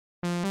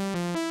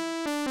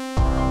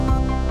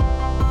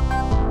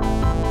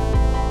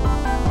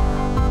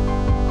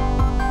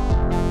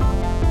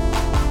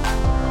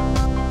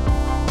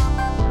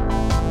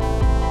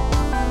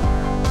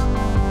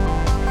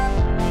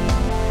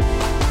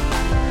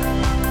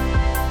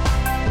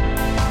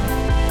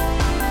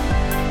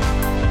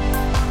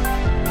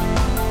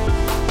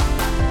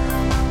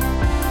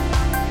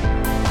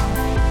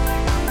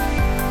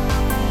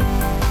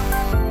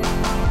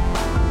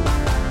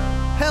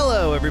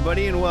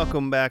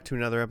Welcome back to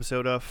another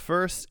episode of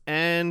First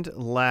and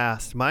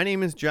Last. My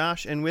name is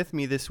Josh, and with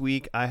me this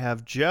week I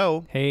have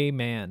Joe. Hey,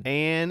 man.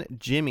 And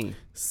Jimmy.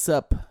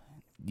 Sup,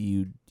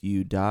 you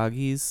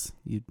doggies,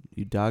 you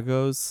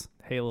doggos.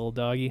 Hey, little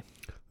doggy.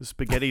 The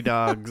spaghetti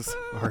dogs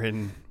are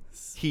in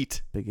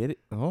heat. Spaghetti.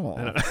 Oh,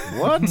 I don't-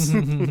 what?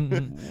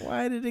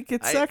 Why did it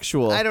get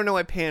sexual? I don't know.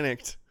 I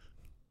panicked.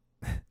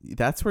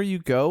 That's where you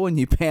go when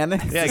you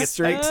panic. Yeah, I get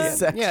straight to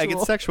sexual. Yeah, I get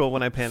sexual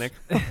when I panic.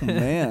 Oh,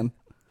 man.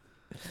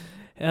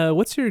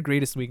 What's your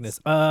greatest weakness?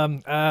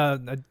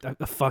 I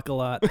fuck a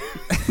lot.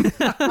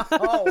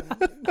 Oh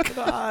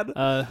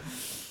God.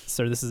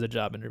 Sir, this is a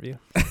job interview.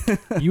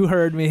 You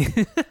heard me.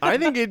 I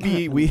think it'd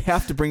be. We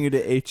have to bring you to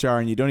HR,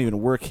 and you don't even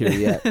work here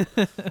yet.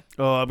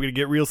 Oh, I'm gonna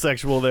get real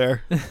sexual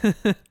there.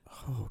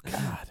 Oh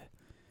God.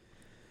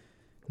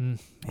 Mm. Man.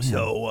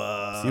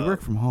 So you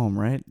work from home,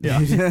 right? Yeah.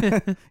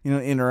 You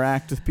don't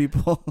interact with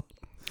people.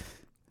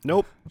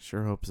 Nope.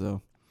 Sure hope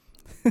so.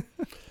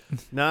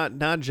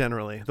 Not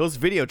generally. Those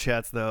video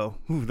chats though,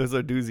 those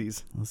are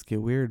doozies. Let's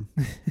get weird.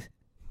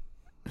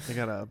 I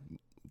got a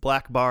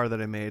black bar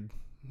that I made.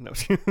 No.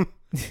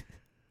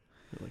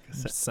 Like a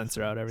Just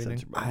censor out everything.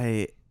 censor bar.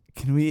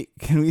 Can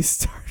we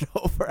start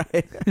over?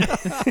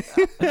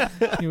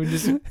 You were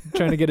just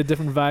trying to get a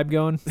different vibe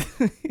going.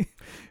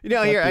 You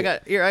know, I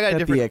got a Got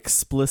different. the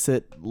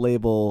explicit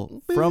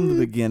label from the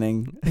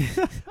beginning.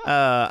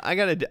 I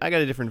got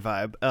a different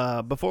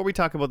vibe. Before we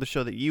talk about the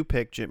show that you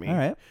picked, Jimmy. All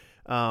right.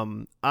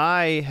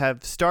 I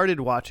have started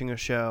watching a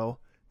show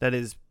that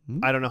is.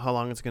 I don't know how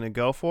long it's going to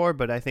go for,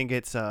 but I think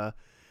it's.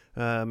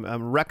 I'm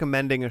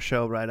recommending a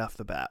show right off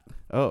the bat.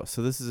 Oh,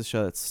 so this is a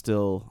show that's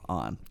still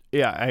on.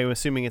 Yeah, I'm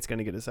assuming it's going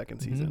to get a second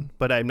season,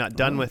 but I'm not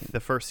done with the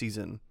first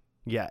season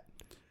yet.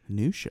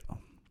 New show.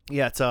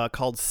 Yeah, it's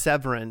called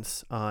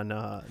Severance on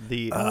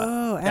the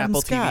Adam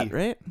Apple Scott, TV.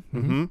 right?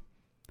 Mm-hmm.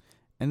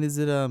 And is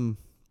it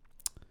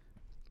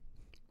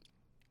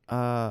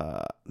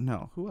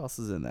no, who else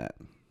is in that?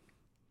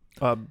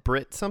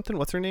 Brit something?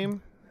 What's her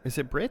name? Is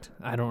it Brit?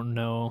 I don't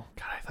know.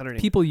 God, I thought her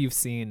name. People you've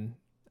seen.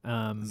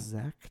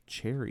 Zach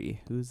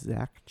Cherry. Who's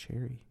Zach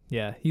Cherry?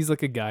 Yeah, he's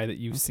like a guy that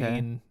you've Okay.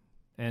 seen.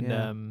 And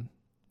Yeah.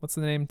 what's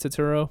the name?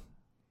 Turturro?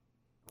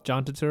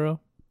 John Turturro?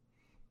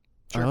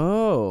 Sure.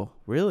 Oh,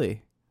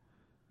 really?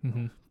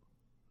 Mm-hmm.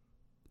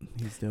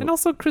 He's dope. And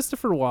also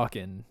Christopher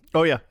Walken.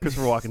 Oh yeah,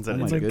 Christopher Walken's in Oh it.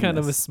 my It's like kind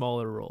of a goodness.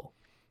 smaller role.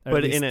 Or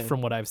But at in least it-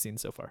 from what I've seen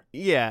so far.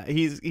 Yeah,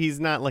 he's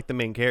not like the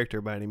main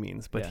character by any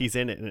means, but Yeah. he's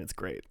in it and it's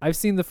great. I've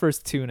seen the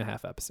first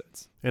 2.5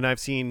 episodes. And I've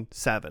seen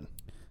 7.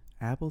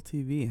 Apple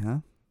TV, huh?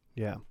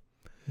 Yeah.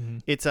 Mm-hmm.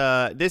 It's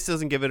this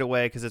doesn't give it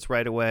away because it's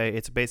right away.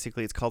 It's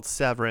called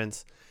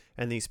Severance,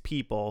 and these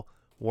people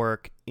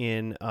work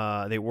in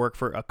they work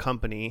for a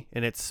company,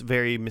 and it's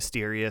very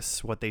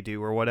mysterious what they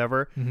do or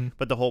whatever. Mm-hmm.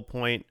 But the whole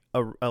point,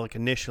 like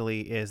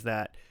initially, is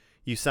that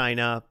you sign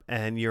up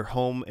and your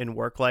home and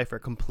work life are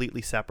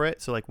completely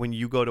separate. So like when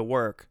you go to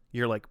work,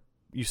 you're like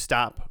you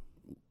stop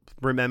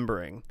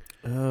remembering,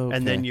 Oh,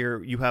 and then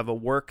you have a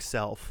work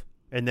self.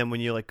 And then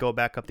when you like go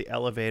back up the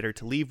elevator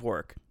to leave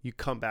work, you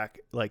come back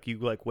like you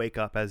like wake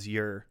up as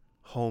your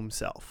home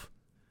self.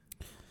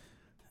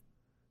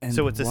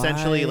 So it's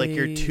essentially like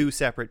you're two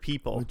separate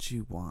people. Would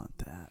you want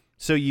that?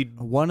 So you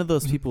One of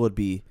those people would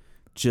be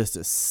just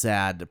a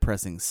sad,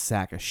 depressing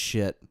sack of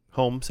shit.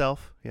 home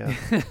self, yeah.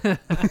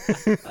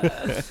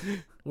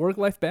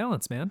 Work-life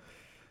balance, man.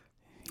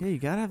 Yeah, you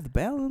gotta have the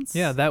balance.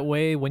 Yeah, that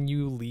way when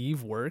you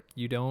leave work,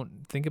 you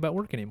don't think about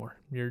work anymore.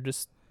 You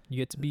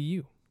get to be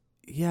you.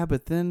 Yeah,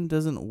 but then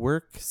doesn't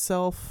work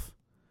self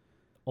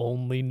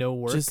Only no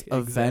work. just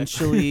Exact-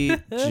 eventually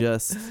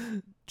just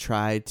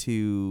try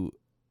to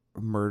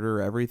murder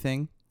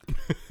everything?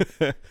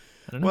 I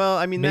don't know. Well,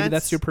 I mean Maybe that's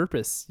that's your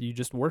purpose. You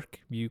just work.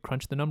 You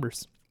crunch the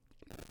numbers.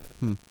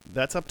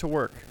 that's up to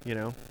work, you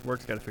know.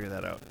 Work's got to figure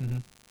that out.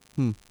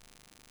 Mm-hmm.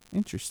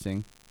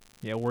 Interesting.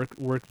 Yeah,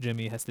 work.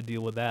 Jimmy has to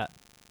deal with that.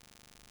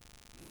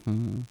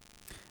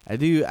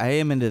 I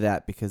am into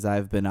that because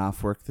I've been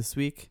off work this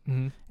week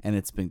Mm-hmm. and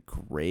it's been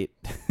great.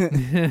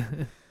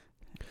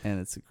 And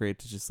it's great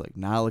to just like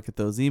not look at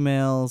those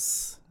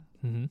emails.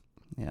 Mm-hmm.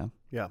 Yeah.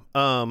 Yeah.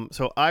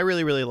 So I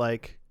really, really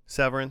like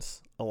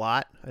Severance a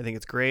lot. I think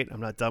it's great.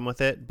 I'm not done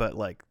with it, but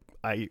like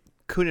I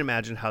couldn't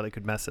imagine how they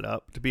could mess it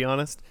up, to be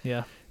honest.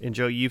 Yeah. And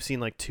Joe, you've seen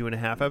like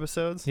 2.5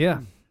 episodes.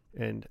 Yeah.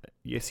 And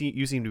you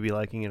seem to be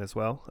liking it as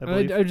well, I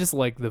believe. I just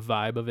like the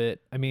vibe of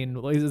it. I mean,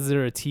 like, is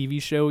there a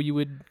TV show you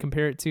would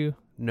compare it to?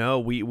 No,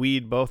 we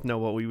both know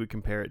what we would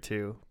compare it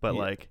to, but Yeah.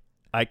 like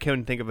I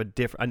couldn't think of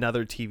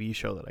another TV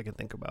show that I could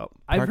think about.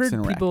 I've Parks heard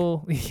and Rec.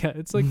 people. Yeah,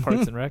 it's like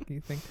Parks and Rec. You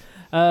think?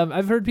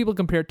 I've heard people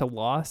compare it to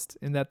Lost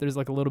in that there's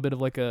like a little bit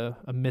of like a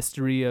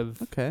mystery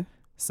of Okay.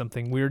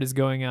 something weird is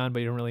going on, but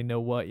you don't really know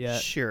what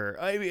yet. Sure.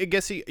 I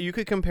guess you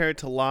could compare it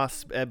to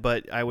Lost,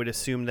 but I would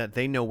assume that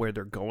they know where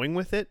they're going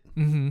with it,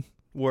 Mm-hmm.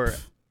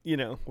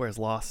 whereas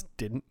Lost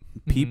didn't.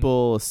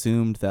 People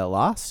assumed that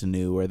Lost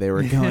knew where they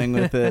were going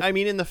with it. I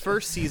mean, in the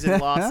first season,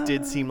 Lost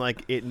did seem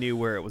like it knew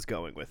where it was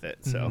going with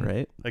it. So Mhm.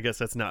 Right? I guess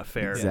that's not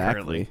fair Exactly.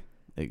 currently.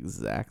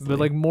 Exactly. But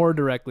like more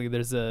directly,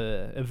 there's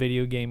a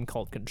video game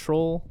called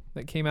Control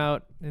that came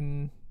out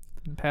in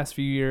the past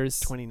few years.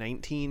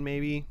 2019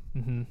 maybe.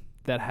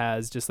 That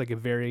has just like a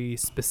very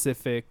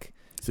specific,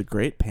 it's a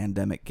great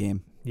pandemic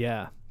game.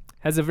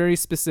 has a very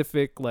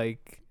specific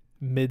like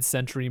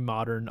mid-century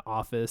modern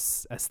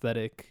office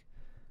aesthetic.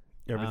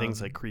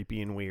 Everything's like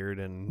creepy and weird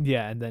and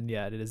And then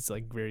it is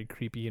like very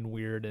creepy and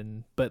weird,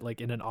 and but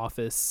like in an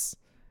office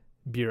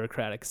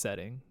bureaucratic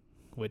setting,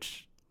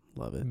 which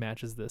Love it.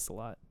 matches this a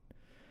lot.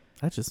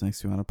 That just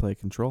makes me want to play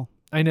Control.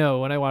 I know,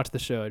 when I watch the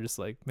show, I just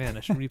like, man,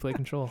 I should replay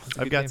Control. It's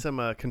a I've good got game.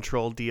 some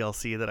Control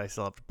DLC that I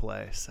still have to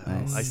play. So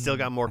Nice. I still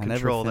got more I never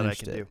Control that I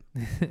finished can it.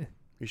 do.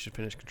 You should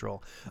finish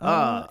Control.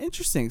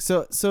 Interesting.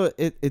 So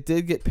it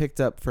did get picked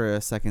up for a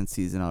second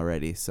season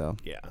already. So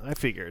Yeah, I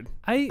figured.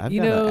 I've got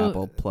an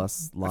Apple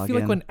Plus login. I feel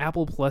like when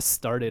Apple Plus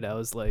started, I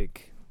was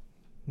like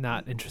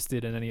not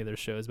interested in any of their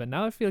shows, but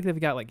now I feel like they've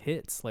got like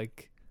hits,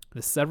 like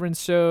the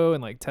Severance show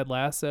and like Ted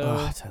Lasso.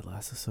 Oh, Ted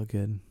Lasso's so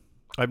good.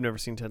 I've never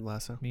seen Ted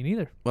Lasso. Me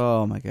neither.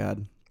 Oh my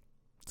God,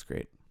 it's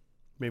great.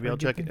 Maybe Heard I'll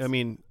good check it. things. I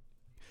mean,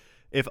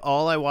 if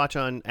all I watch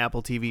on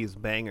Apple TV is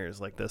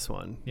bangers like this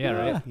one, Yeah,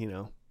 right. you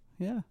know,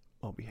 Yeah.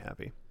 I'll be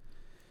happy.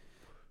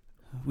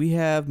 We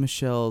have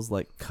Michelle's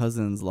like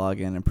cousin's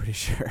login. I'm pretty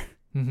sure.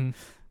 Mm-hmm.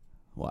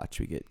 Watch,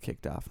 we get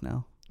kicked off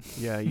now.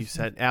 Yeah, you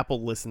said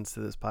Apple listens to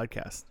this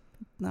podcast.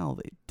 No,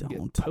 they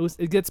don't.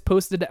 It gets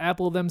posted to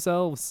Apple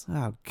themselves.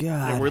 Oh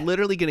God. And we're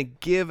literally going to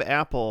give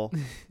Apple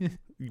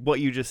what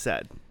you just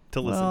said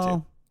to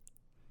listen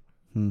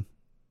to.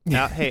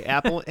 Hey,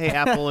 Apple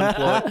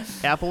employee.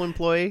 Apple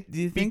employee.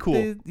 Do you be think cool.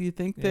 do you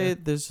think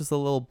there's just a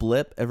little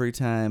blip every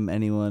time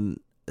anyone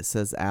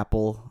says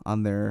Apple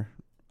on their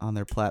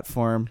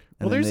platform?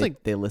 Well, then there's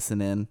they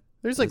listen in.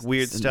 There's like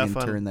weird an stuff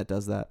intern on. that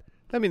does that.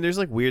 I mean, there's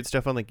like weird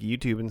stuff on like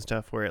YouTube and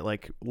stuff where it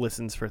like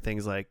listens for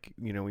things like,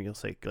 you know, when you'll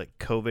say like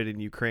COVID in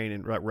Ukraine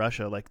and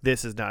Russia, like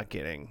this is not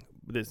getting,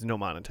 there's no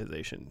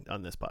monetization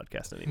on this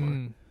podcast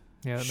anymore.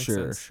 Yeah, that makes Sure,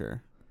 sense.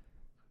 sure.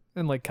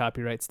 And like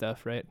copyright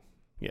stuff, right?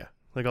 Yeah,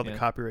 like all the Yeah.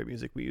 copyright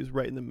music we use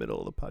right in the middle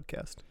of the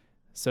podcast.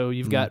 So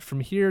you've got from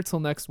here till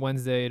next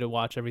Wednesday to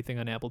watch everything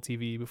on Apple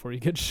TV before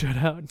you get shut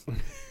out.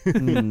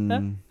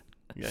 Hmm.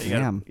 Yeah,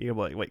 Damn. you got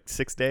what, like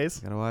 6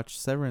 days? Gotta watch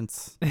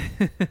Severance.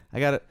 I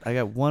got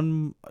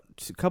a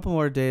couple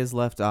more days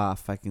left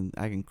off. I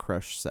can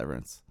crush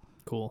Severance.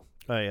 Cool.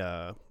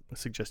 I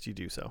suggest you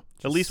do so.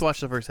 At least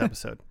watch the first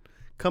episode.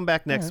 Come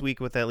back next Alright. week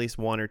with at least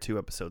 1 or 2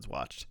 episodes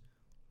watched.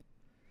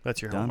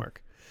 That's your Done.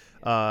 homework.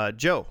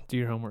 Joe, Do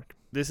your homework.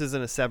 this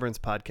isn't a Severance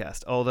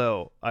podcast,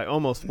 although I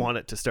almost want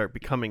it to start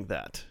becoming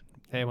that.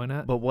 Hey, why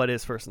not? But what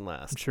is first and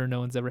I'm last? sure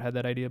no one's ever had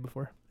that idea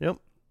before.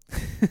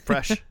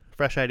 Fresh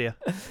idea.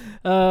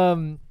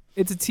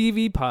 It's a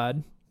TV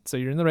pod, so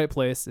you're in the right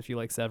place if you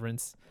like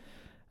Severance.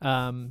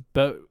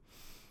 But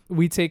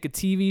we take a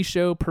TV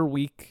show per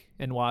week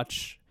and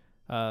watch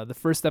the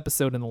first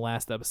episode and the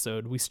last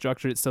episode. We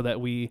structure it so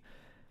that we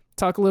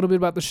talk a little bit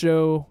about the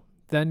show,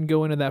 then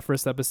go into that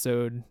first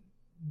episode,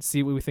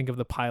 see what we think of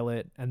the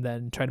pilot, and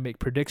then try to make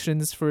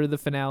predictions for the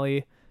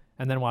finale,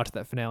 and then watch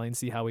that finale and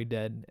see how we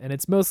did. And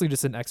it's mostly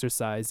just an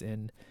exercise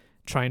in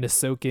trying to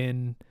soak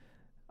in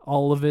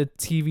all of a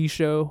TV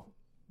show,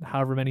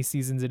 however many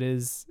seasons it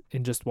is,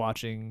 in just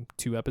watching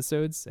 2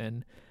 episodes.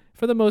 And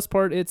for the most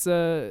part, it's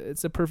a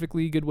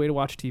perfectly good way to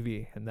watch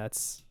TV, and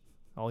that's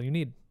all you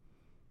need.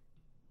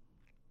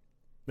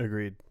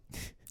 Agreed.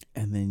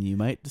 And then you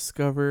might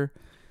discover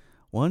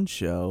one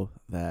show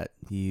that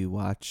you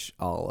watch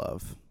all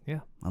of. Yeah.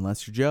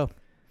 Unless you're Joe.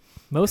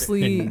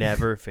 Mostly And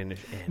never finish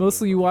any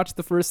mostly of you them. watch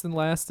the first and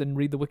last and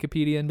read the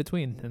Wikipedia in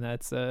between, and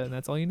that's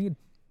all you need.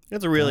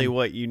 That's really Done.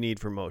 what you need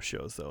for most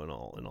shows, though. In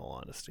all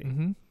honesty,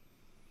 Mm-hmm.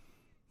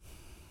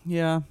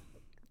 Yeah.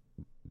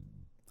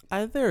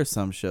 There are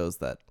some shows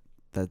that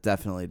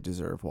definitely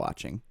deserve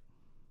watching.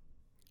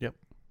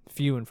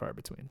 Few and far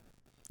between.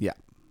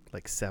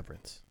 like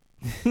Severance.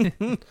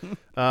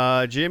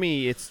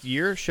 Jimmy, it's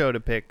your show to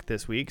pick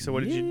this week. So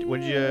what'd you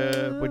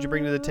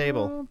bring to the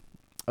table?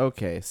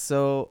 Okay,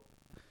 so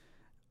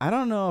I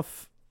don't know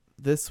if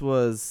this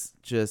was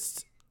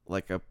just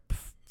like a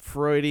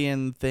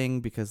Freudian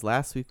thing, because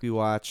last week we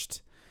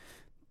watched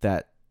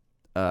that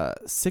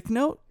Sick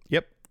Note,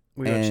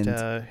 We watched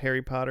And-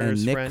 Harry Potter's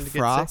and Nick friend get sick.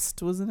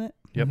 Frost was in it.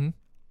 Yep. Mhm.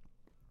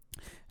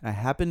 I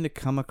happened to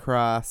come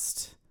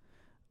across,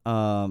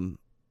 and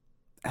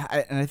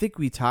I think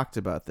we talked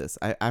about this.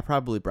 I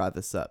probably brought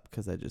this up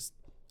because I just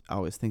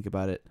always think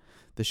about it.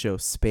 The show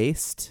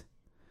Spaced,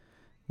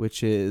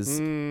 which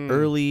is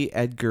early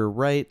Edgar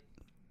Wright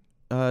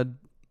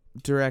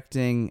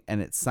directing,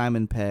 and it's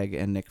Simon Pegg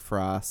and Nick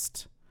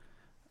Frost,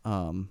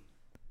 and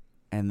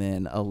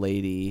then a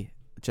lady,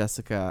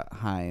 Jessica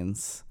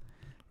Hines,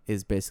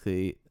 is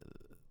basically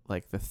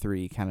like the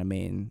 3 kind of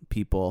main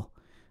people.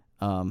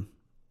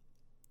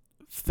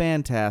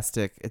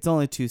 Fantastic. It's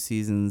only 2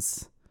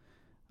 seasons.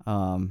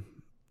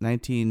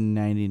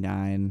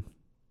 1999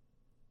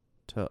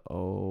 to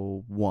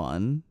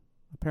 01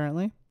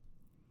 apparently.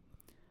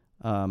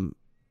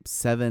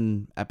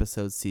 7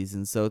 episode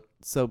seasons. So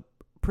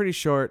pretty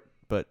short,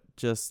 but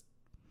just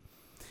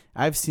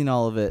I've seen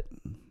all of it,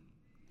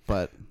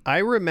 but I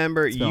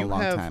remember It's been a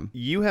long time.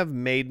 you have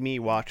made me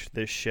watch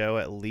this show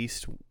at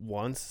least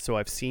once, so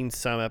I've seen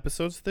some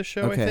episodes of the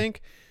show. Okay. I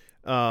think,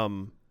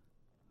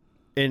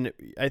 and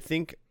I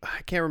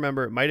can't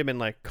remember. It might have been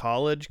like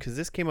college because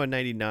this came out in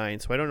 '99,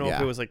 so I don't know if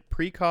Yeah. it was like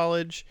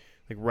pre-college,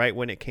 like right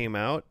when it came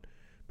out,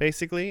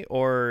 basically,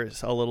 or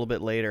a little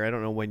bit later. I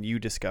don't know when you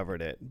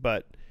discovered it,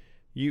 but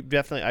I've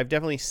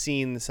definitely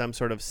seen some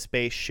sort of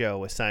space show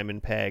with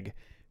Simon Pegg,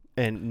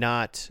 and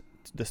not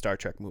the Star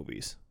Trek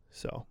movies.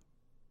 So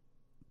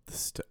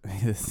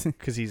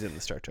because he's in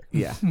the Star Trek.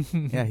 yeah,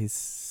 yeah, he's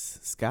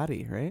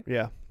Scotty, right?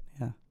 Yeah.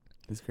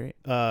 He's great.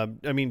 I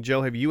mean,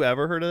 Joe, have you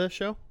ever heard of this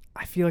show?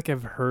 I feel like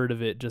I've heard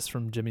of it just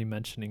from Jimmy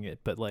mentioning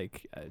it, but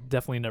like I've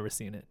definitely never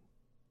seen it.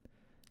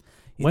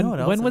 You know what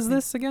else When I was think?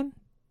 this again?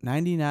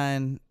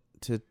 99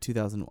 to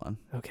 2001.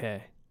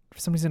 Okay. For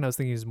some reason I was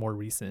thinking it was more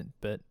recent,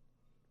 but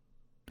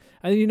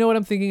you know what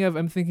I'm thinking of?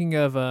 I'm thinking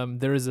of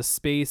there is a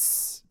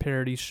space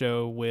parody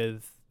show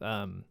with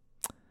the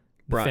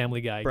Family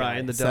Guy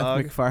Brian guy. the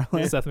dog. Seth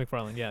MacFarlane. Seth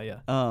MacFarlane.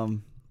 Yeah.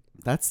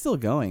 That's still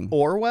going.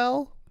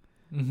 Orwell?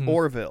 Mhm.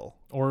 Orville.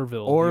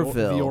 Orville.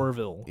 Orville. The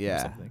Orville. Yeah. Or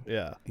something.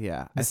 Yeah.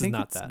 Yeah, This is I think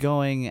not it's that.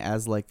 going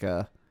as like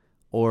a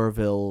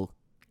Orville :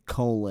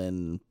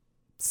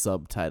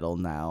 subtitle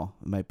now.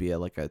 It might be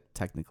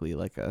technically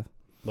like a.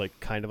 Like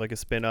kind of like a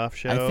spin-off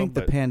show. I think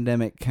the but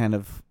pandemic kind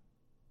of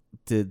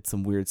did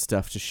some weird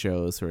stuff to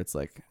shows where it's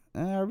like,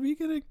 are we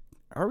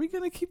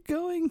gonna keep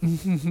going?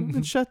 We've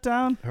been shut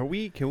down,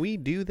 can we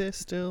do this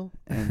still?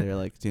 and they're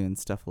like doing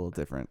stuff a little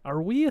different.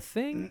 Are we a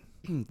thing?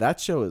 That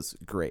show is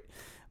great,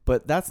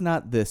 but that's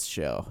not this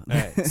show. All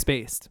right.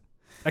 Spaced.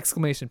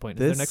 Exclamation point. Is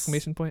there an This-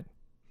 exclamation point?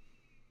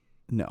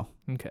 No.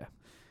 Okay.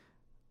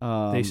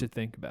 Um, They should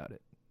think about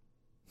it.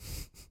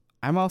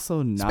 I'm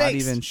also not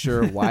Spaced. even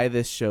sure why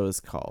this show is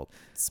called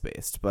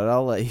Spaced, but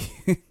I'll let you.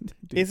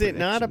 do Is it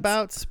not predictions.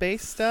 about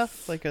space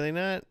stuff? Like, are they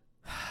not?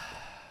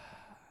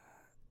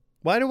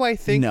 Why do I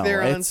think no,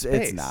 they're on it's,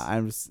 space? It's not.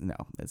 No,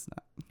 it's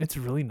not. It's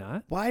really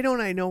not. Why don't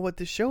I know what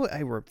the show?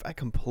 I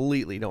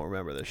completely don't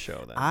remember this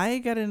show. Then I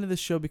got into the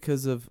show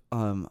because of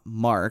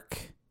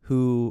Mark,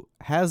 who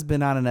has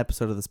been on an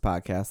episode of this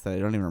podcast that I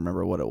don't even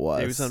remember what it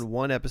was. It was on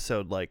one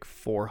episode like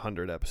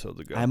 400 episodes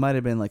ago. I might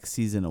have been like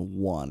season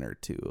 1 or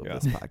 2 of Yeah.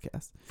 this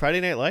podcast. Friday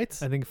Night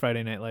Lights. I think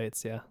Friday Night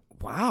Lights. Yeah.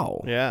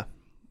 Wow. Yeah,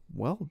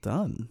 Well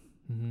done.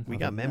 Mm-hmm. we I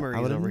got would memories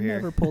I would have over here.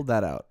 never pulled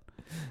that out.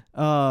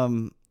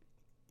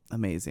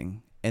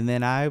 Amazing. And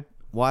then I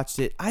watched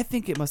it. I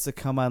think it must have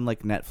come on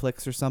like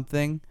Netflix or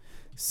something.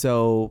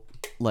 So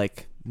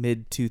like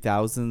mid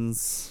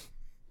 2000s,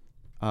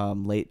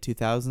 late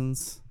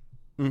 2000s,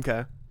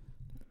 Okay.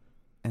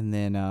 and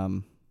then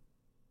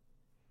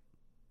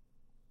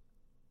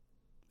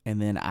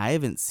I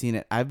haven't seen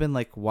it. I've been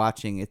like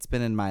watching. It's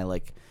been in my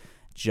like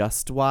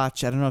Just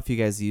Watch. I don't know if you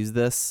guys use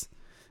this.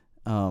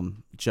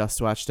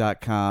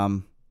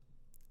 JustWatch.com.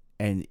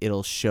 And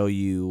it'll show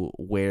you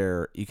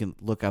where you can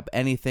look up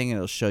anything, and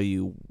it'll show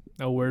you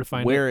Where to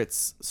find where it?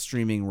 it's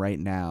streaming right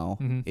now,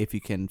 Mhm. if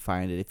you can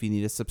find it, if you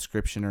need a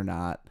subscription or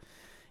not.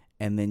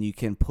 And then you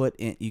can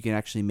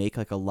actually make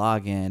like a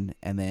login,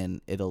 and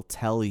then it'll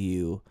tell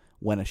you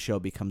when a show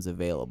becomes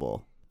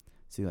available.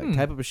 So you like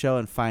type up a show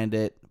and find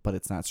it, but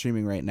it's not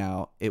streaming right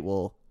now. It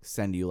will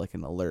send you like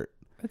an alert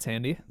That's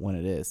handy. when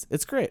it is.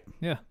 It's great.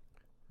 Yeah.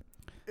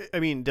 I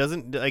mean,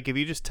 doesn't like if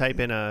you just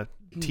type in a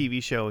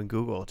TV show in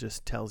Google, it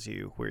just tells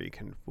you where you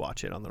can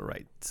watch it on the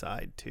right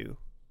side too.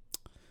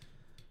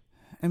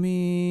 I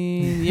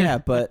mean,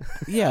 but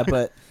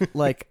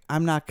like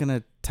I'm not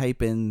gonna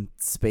type in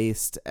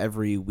Spaced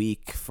every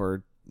week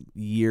for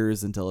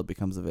years until it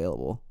becomes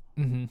available.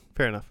 Mm-hmm.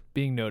 Fair enough.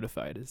 Being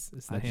notified is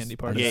the handy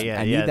part. Yeah, of it.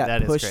 yeah. I need that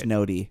that is push great.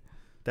 notey.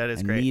 That is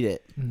I great. need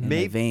it Mhm. in my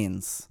Maybe-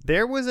 veins.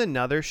 There was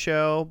another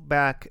show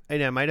back,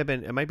 and it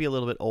might be a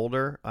little bit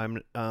older.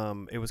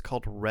 It was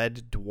called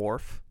Red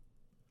Dwarf.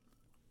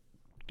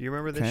 Do you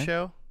remember this Okay.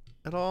 show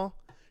at all?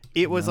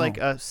 It was No.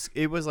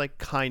 it was like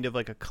kind of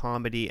like a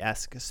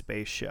comedy-esque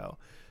space show.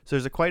 So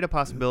there's quite a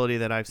possibility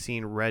that I've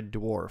seen Red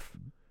Dwarf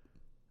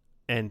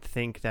and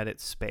think that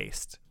it's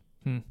spaced.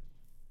 Hmm.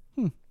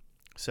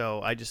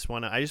 So I'm just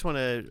trying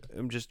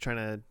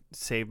to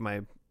save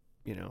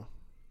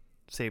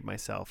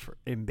myself for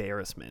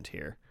embarrassment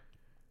here.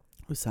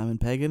 Was Simon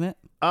Pegg in it?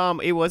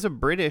 It was a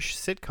British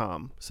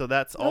sitcom, so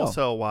that's Oh.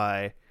 also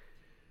why.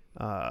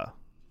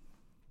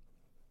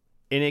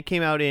 And it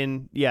came out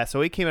in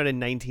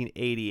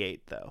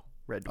 1988 though.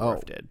 Red Dwarf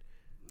Oh. did.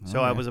 So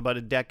I Alright. was about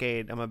a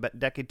decade. I'm a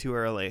decade too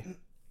early.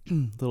 A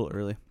little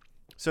early.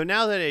 So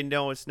now that I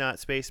know it's not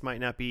space, might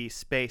not be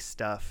space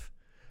stuff.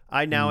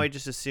 I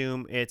just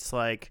assume it's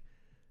like,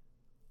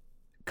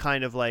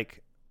 kind of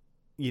like,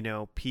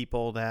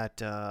 people that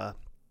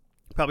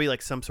probably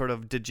like some sort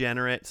of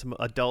degenerate, some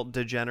adult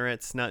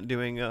degenerates, not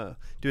doing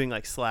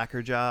like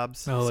slacker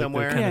jobs Oh, like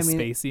somewhere. they're kind of Yeah, I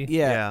mean, spacey.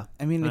 Yeah.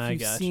 I mean, I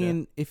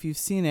gotcha. if you've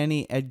seen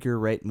any Edgar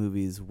Wright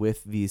movies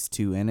with these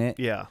two in it,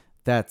 Yeah.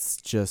 That's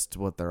just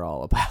what they're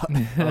all about.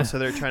 Oh, so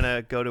they're trying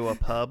to go to a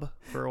pub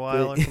for a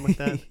while or something like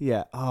that?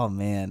 Yeah. Oh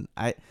man.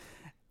 I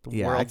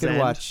World's could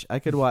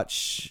End?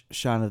 watch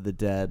Shaun of the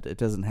Dead. It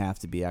doesn't have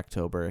to be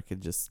October. It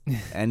could just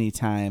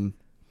anytime.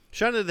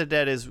 Shaun of the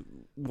Dead is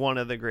one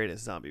of the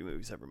greatest zombie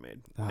movies ever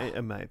made, Oh.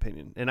 in my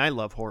opinion. And I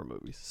love horror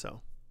movies,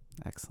 so.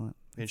 Excellent.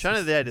 And It's Shaun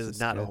of the Dead it's is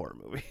not a good. horror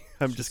movie.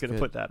 I'm It's just just going to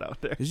good. put that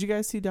out there. Did you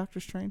guys see Doctor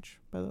Strange,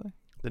 by the way?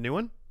 The new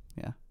one?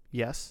 Yeah.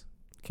 Yes.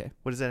 'Kay.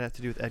 What does that have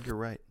to do with Edgar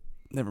Wright?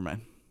 Never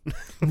mind.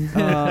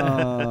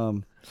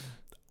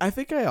 I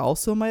think I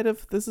also might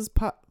have. This has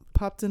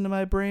popped into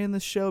my brain,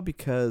 this show,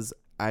 because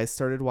I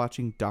started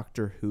watching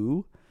Doctor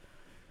Who,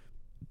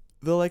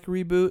 the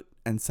reboot,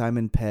 and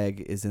Simon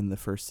Pegg is in the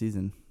first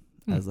season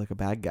as a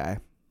bad guy,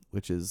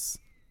 which is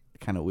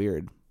kind of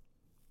weird.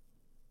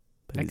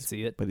 But I can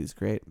see it. But he's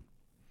great.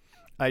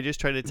 I just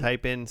tried to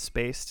type in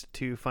Spaced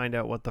to find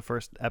out what the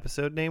first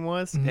episode name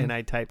was, Mhm. and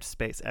I typed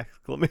space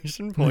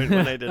exclamation point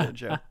when I did it,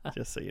 Joe,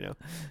 just so you know.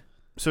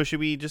 So should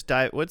we just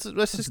dive? Let's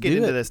just get do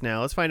into it. this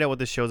now. Let's find out what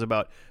this show's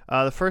about.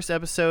 The first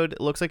episode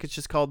looks like it's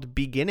just called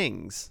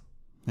Beginnings.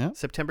 Yeah.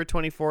 September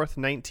 24th,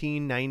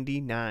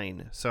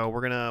 1999. So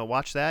we're going to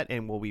watch that,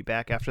 and we'll be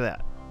back after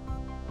that.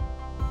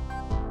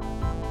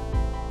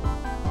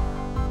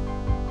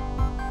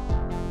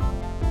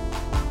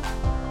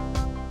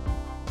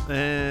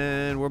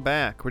 And we're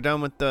back. We're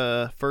done with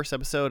the first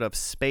episode of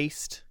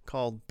Spaced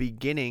called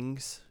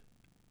Beginnings.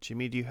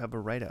 Jimmy, do you have a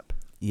write-up?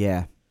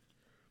 Yeah.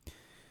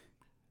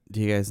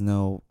 Do you guys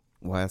know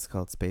why it's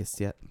called Spaced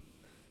yet?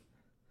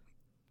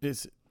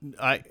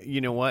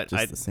 You know what?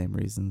 Just the same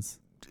reasons.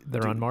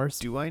 They're on Mars.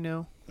 Do I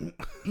know?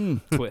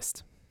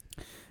 Twist.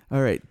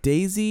 All right.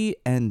 Daisy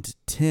and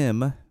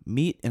Tim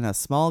meet in a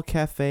small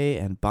cafe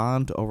and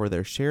bond over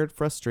their shared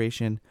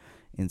frustration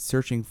in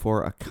searching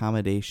for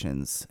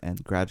accommodations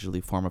and gradually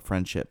form a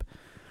friendship.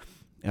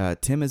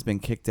 Tim has been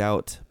kicked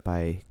out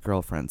by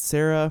girlfriend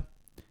Sarah,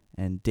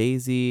 and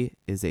Daisy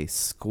is a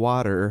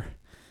squatter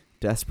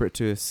desperate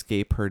to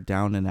escape her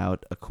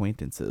down-and-out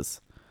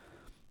acquaintances.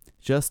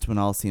 Just when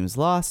all seems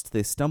lost,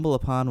 they stumble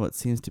upon what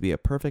seems to be a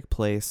perfect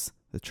place.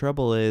 The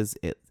trouble is,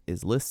 it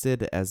is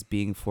listed as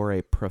being for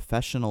a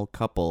professional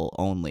couple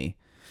only.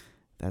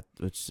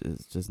 That's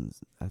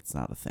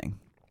not a thing.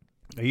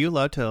 Are you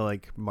allowed to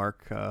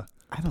mark I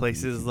don't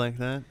places think like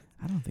that?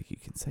 I don't think you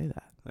can say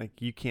that.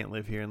 Like, you can't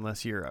live here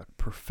unless you're a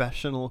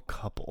professional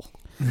couple.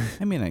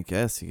 I mean, I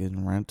guess you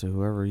can rent to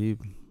whoever you.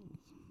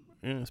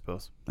 Yeah, I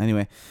suppose.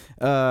 Anyway,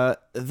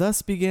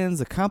 thus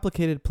begins a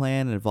complicated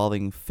plan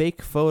involving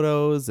fake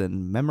photos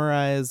and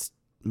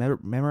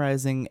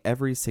memorizing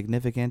every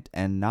significant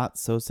and not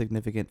so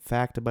significant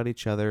fact about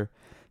each other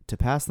to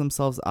pass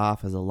themselves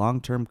off as a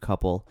long-term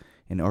couple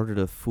in order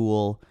to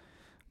fool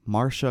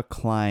Marcia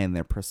Klein,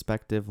 their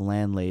prospective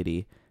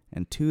landlady,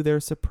 and to their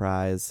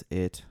surprise,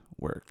 it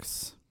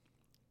works.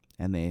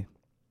 And they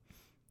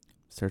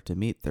start to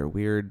meet their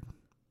weird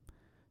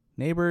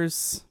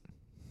neighbors.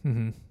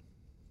 Mm-hmm.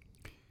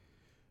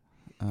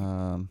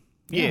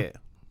 Yeah.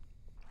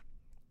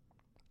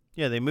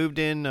 Yeah, they moved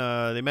in.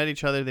 They met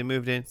each other. They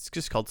moved in. It's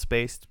just called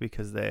Spaced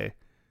because they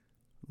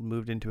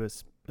moved into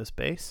a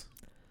space.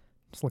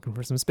 Just looking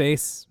for some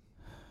space.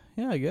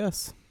 Yeah, I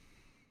guess.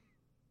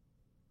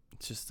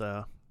 It's just,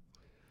 I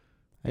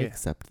Yeah.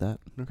 accept that.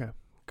 okay,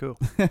 cool.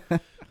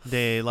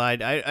 They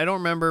lied. I don't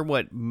remember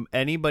what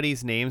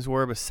anybody's names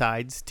were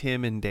besides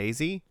Tim and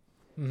Daisy.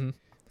 Mm-hmm.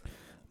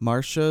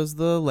 Marcia's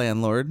the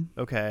landlord.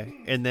 Okay.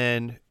 And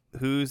then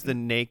who's the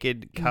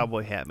naked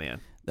cowboy hat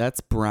man? That's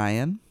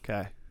Brian.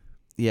 Okay.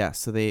 Yeah,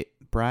 so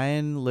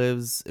Brian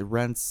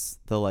rents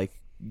the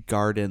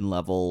garden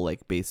level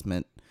flat,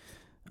 basement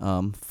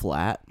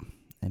flat,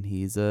 and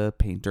he's a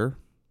painter.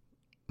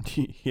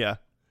 Yeah.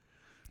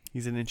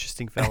 He's an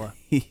interesting fella.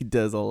 He's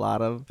in a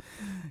lot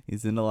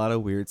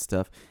of weird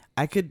stuff.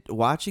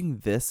 Watching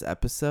this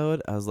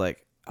episode, I was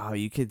like, oh,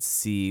 you could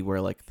see where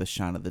the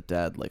Shaun of the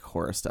Dead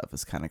horror stuff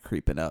is kind of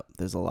creeping up.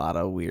 There's a lot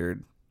of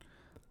weird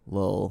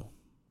little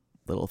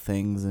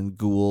things and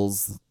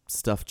ghouls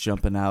stuff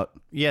jumping out.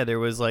 Yeah, there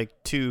was a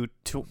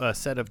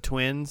set of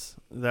twins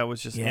that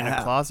was just in a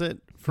Yeah. closet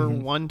for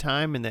Mhm. one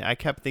time, and I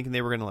kept thinking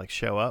they were gonna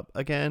show up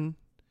again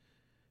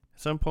at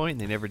some point,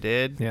 and they never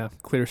did. Yeah,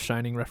 clear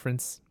Shining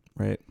reference.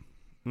 Right.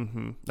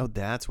 Mm-hmm. Oh,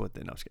 that's what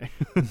they. No, I'm just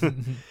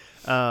kidding.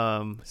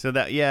 So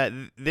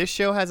this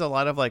show has a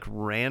lot of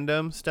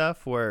random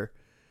stuff where,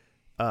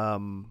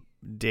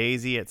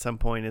 Daisy at some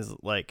point is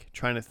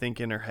trying to think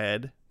in her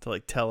head to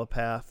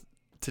telepathically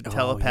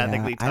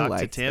I talk to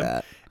liked Tim.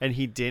 that. And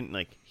he didn't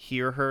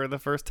hear her the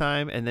first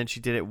time, and then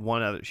she did it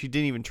she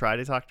didn't even try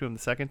to talk to him the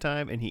second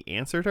time, and he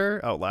answered her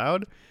out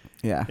loud,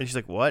 Yeah. and she's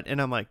like, what? And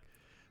I'm like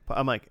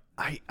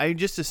I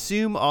just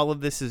assume all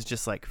of this is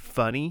just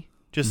funny,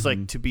 just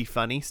Mhm. to be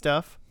funny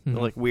stuff,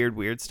 Mhm.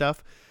 weird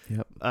stuff.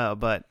 Yep.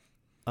 But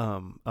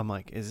I'm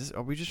like,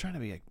 are we just trying to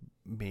be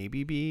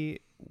maybe be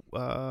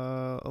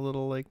a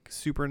little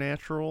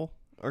supernatural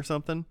or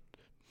something,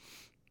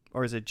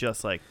 or is it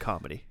just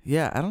comedy?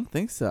 Yeah, I don't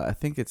think so. I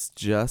think it's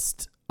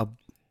just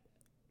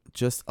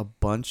just a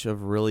bunch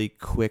of really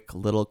quick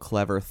little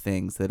clever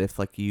things that if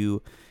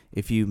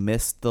you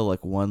missed the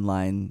like one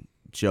line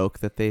joke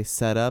that they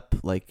set up,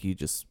 like you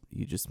just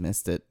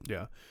missed it.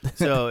 Yeah.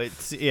 So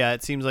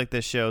it seems like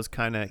this show's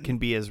can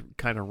be as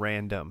kind of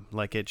random.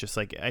 Like it just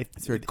like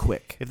It's very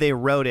quick. If they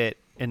wrote it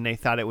and they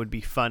thought it would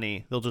be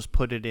funny, they'll just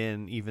put it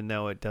in even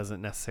though it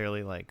doesn't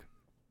necessarily like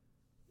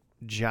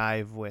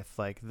jive with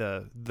like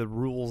the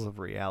rules of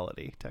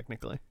reality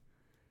technically.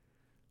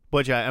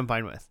 Which I'm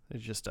fine with.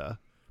 It's just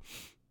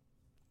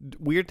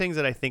weird things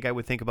that I think I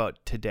would think about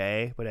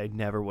today, but I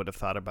never would have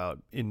thought about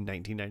in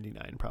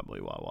 1999 probably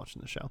while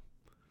watching the show.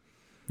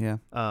 Yeah.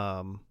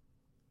 I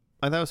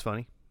thought it was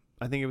funny.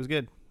 I think it was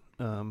good.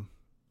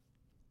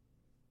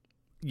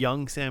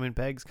 Young Simon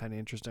Pegg's kind of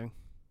interesting.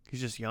 He's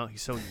just young.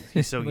 He's so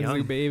Looks young.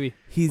 like a baby.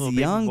 He's Little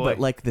baby young, boy. but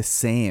like the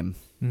same.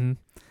 Mm-hmm.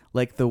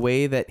 Like the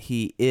way that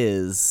he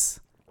has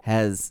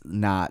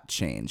not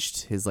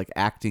changed. His like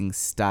acting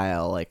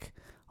style, like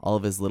all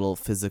of his little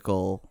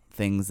physical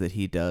things that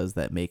he does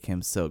that make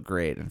him so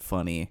great and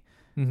funny,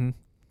 Mm-hmm.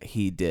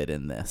 he did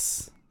in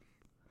this.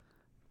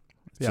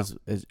 Yeah. Just,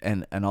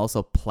 and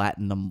also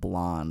platinum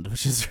blonde,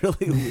 which is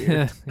really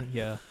weird.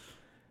 Yeah.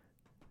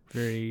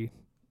 Very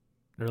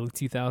early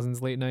 2000s,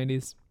 late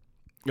 90s.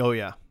 Oh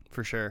yeah,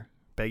 for sure.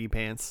 Baggy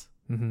pants.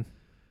 Mm-hmm.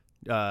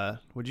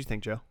 What'd you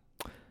think, Joe?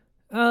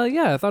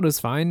 Yeah, I thought it was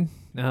fine.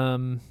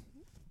 The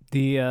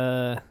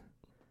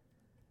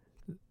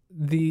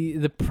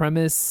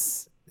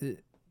premise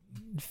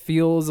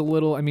feels a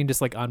little, I mean,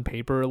 just like on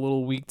paper, a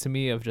little weak to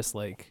me. Of just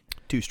like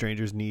Two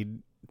strangers need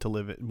to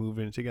move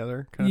in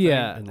together. Kind of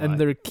yeah, thing, and lie.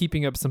 they're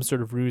keeping up some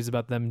sort of ruse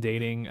about them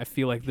dating. I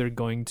feel like they're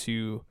going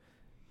to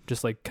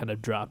just like kind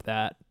of drop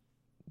that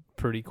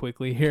pretty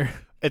quickly here.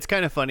 It's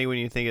kind of funny when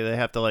you think they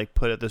have to like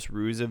put up this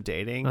ruse of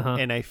dating, Uh-huh.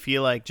 and I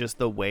feel like just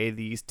the way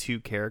these two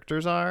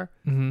characters are,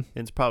 Mm-hmm. and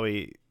it's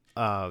probably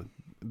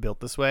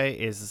built this way,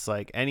 is it's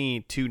like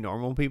any two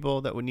normal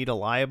people that would need to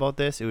lie about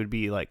this, it would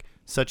be like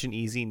such an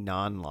easy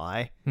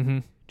non-lie Mm-hmm.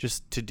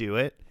 just to do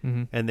it,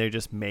 Mm-hmm. and they're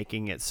just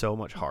making it so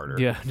much harder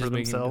Yeah, for just making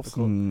it themselves.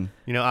 difficult. Hmm.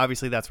 You know,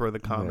 obviously that's where the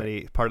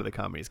comedy part of the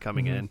comedy is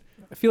coming Mhm. in.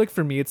 I feel like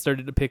for me, it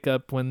started to pick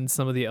up when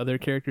some of the other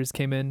characters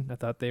came in. I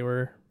thought they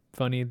were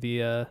funny.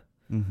 The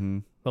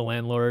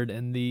landlord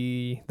and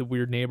the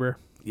weird neighbor.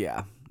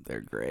 Yeah,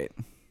 they're great.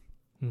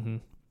 Mm-hmm.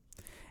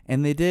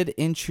 And they did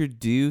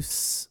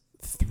introduce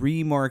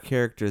 3 more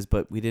characters,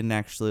 but we didn't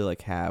actually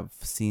like have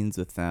scenes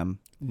with them.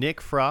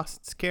 Nick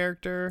Frost's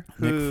character,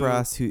 Nick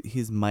Frost,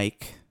 he's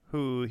Mike.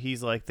 who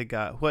he's like the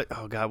guy.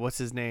 What's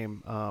his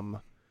name?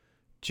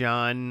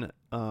 John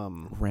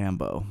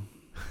Rambo.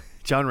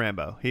 John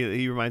Rambo.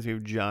 He reminds me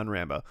of John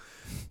Rambo.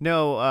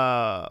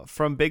 No,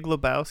 from Big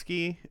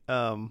Lebowski.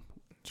 John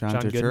John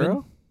Turturro?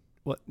 Goodman?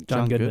 What?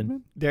 John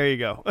Goodman. There you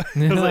go.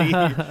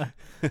 Like,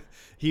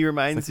 he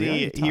reminds It's like, we me.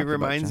 already He talked about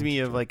reminds John me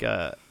of Turturro. like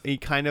he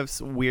kind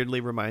of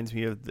weirdly reminds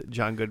me of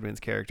John Goodman's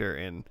character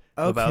in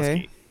Okay.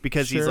 Lebowski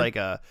because he's Sure. like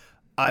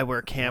I wear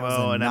I was camo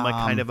a and I'm like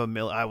kind nom.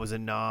 of I was a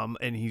nom,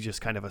 and he's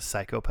just kind of a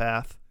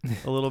psychopath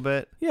a little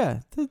bit.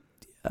 Yeah,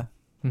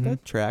 Mhm.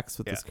 that tracks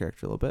with Yeah. this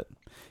character a little bit.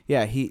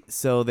 Yeah,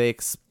 so they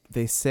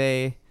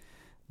say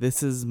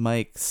this is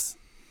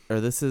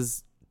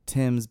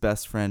Tim's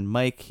best friend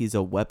Mike. He's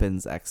a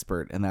weapons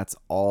expert, and that's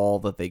all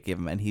that they give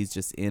him, and he's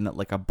just in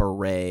like a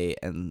beret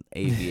and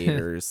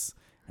aviators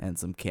and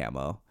some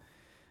camo.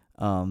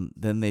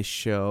 Then they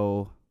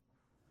show,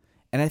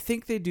 and I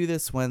think they do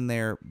this when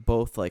they're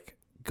both like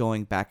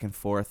going back and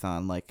forth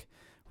on like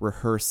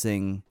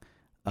rehearsing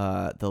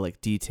the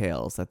like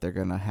details that they're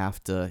gonna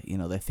have to,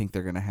 they think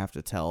they're gonna have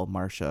to tell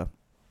Marcia,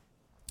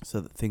 so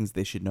the things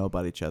they should know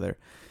about each other.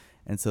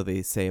 And so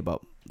they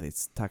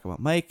talk about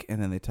Mike, and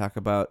then they talk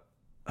about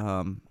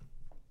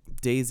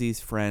Daisy's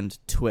friend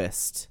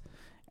Twist,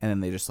 and then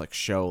they just like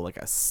show like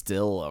a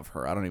still of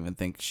her. I don't even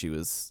think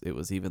it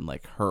was even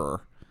like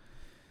her.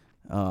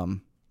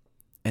 And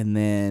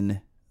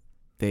then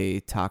they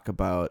talk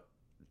about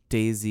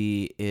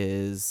Daisy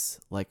is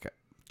like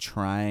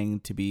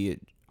trying to be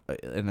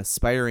an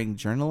aspiring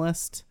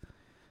journalist,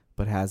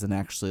 but hasn't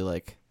actually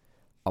like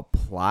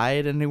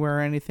applied anywhere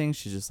or anything.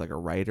 She's just like a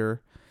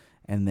writer.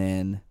 And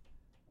then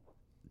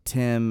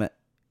Tim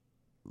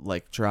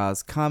like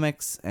draws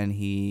comics, and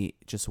he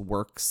just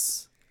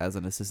works as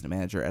an assistant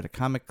manager at a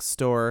comic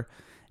store,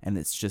 and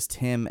it's just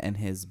him and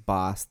his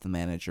boss, the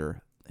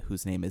manager,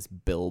 whose name is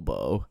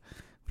Bilbo,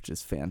 which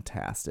is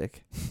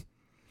fantastic.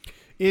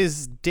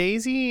 Is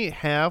Daisy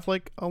have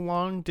like a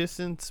long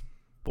distance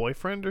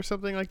boyfriend or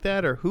something like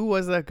that, or who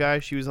was that guy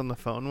she was on the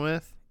phone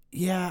with?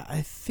 Yeah,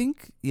 I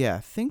think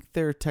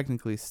they're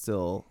technically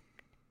still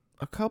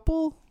a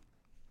couple, ?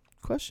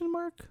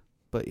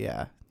 But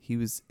yeah, he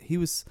was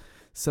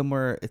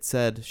somewhere. It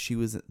said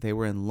they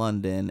were in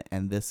London,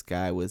 and this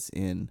guy was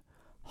in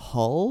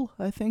Hull,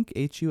 I think,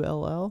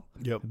 Hull.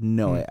 Yep.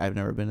 No, I've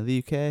never been to the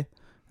UK,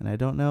 and I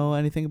don't know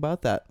anything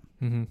about that.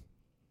 Mm-hmm.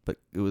 But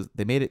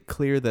they made it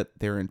clear that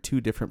they're in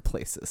 2 different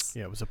places.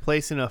 Yeah, it was a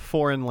place in a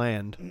foreign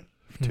land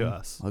to Mhm.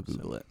 us. I'll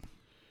Google it.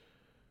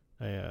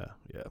 Yeah.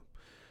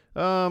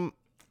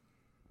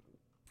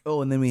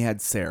 Oh, and then we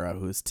had Sarah,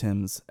 who's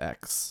Tim's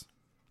ex.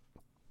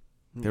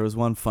 There was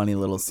one funny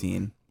little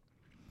scene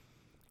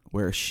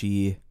where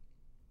he's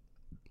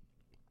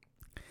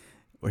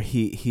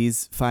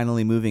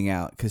finally moving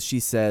out because she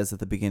says at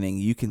the beginning,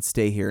 you can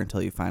stay here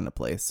until you find a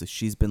place. So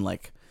he's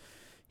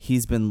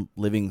been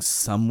living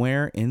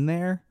somewhere in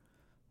there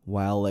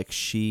while like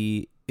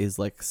she is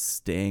like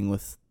staying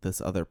with this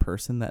other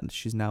person that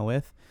she's now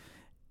with.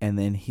 And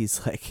then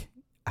he's like,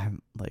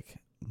 I'm like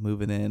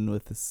moving in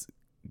with this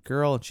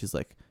girl. And she's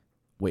like,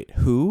 wait,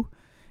 who?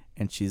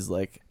 And she's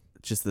like,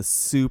 just this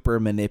super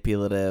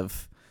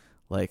manipulative,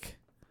 like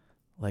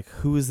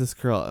who is this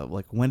girl?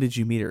 Like, when did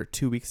you meet her?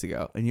 2 weeks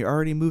ago. And you're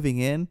already moving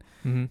in?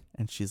 Mm-hmm.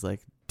 And she's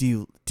like,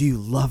 do you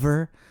love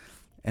her?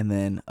 And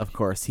then of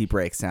course he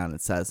breaks down and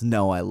says,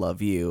 no, I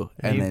love you.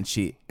 And then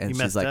she's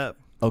like, up.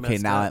 okay,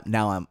 now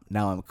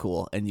I'm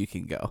cool and you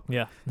can go.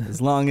 Yeah.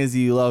 As long as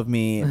you love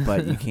me,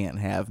 but you can't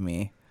have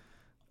me.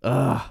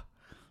 Ugh.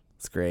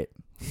 It's great.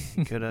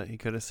 He could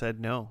have said,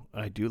 no,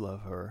 I do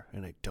love her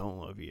and I don't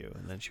love you.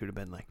 And then she would have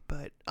been like,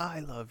 but I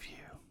love you.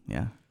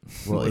 Yeah.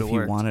 Well, Would've if he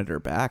worked. wanted her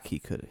back,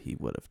 he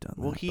would have done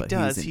that. Well, he but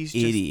does. He's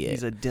He's an idiot.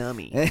 He's a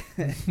dummy.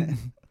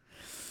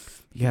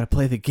 You got to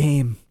play the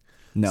game.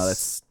 No,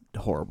 that's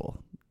horrible.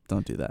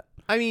 Don't do that.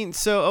 I mean,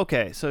 so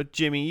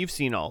Jimmy, you've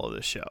seen all of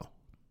this show.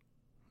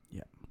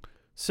 Yeah.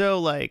 So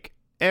like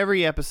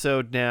every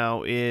episode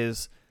now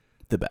is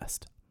The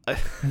best.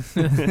 Is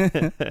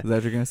that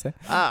what you're going to say?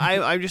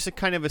 I'm just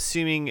kind of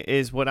assuming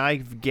is what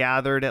I've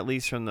gathered, at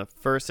least from the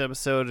first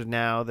episode,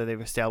 now that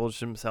they've established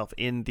himself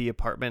in the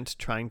apartment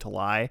trying to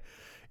lie.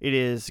 It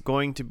is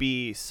going to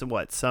be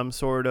some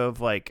sort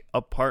of like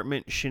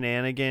apartment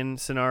shenanigan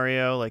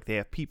scenario. Like they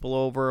have people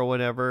over or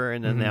whatever.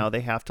 And then now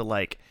they have to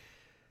like,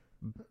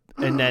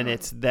 and then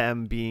it's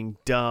them being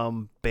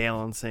dumb,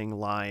 balancing,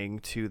 lying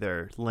to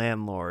their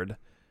landlord.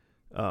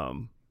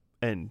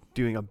 And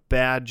doing a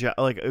bad job,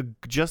 like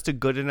just a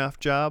good enough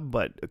job,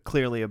 but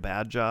clearly a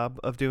bad job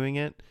of doing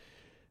it,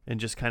 and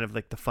just kind of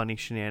like the funny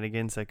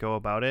shenanigans that go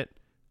about it.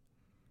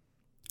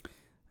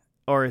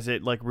 Or is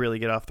it like really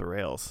get off the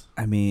rails?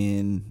 I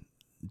mean,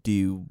 do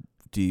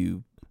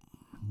you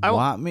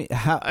want me?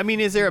 I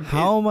mean, is there a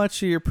how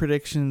much are your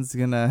predictions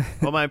gonna?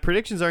 Well, my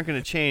predictions aren't going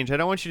to change. I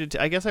don't want you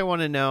to. I guess I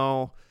want to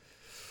know.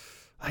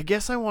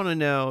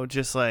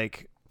 Just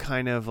like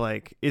kind of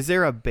like, is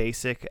there a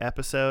basic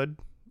episode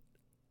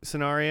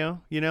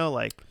scenario?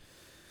 Like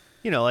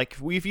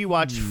if you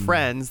watch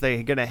Friends,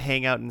 they're gonna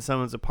hang out in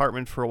someone's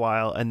apartment for a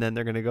while, and then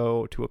they're gonna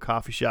go to a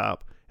coffee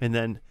shop, and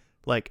then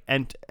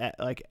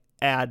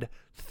add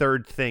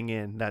third thing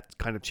in that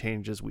kind of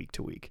changes week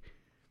to week.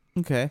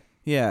 Okay,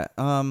 yeah.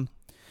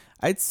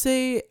 I'd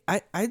say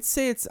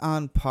it's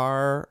on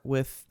par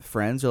with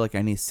Friends or like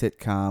any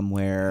sitcom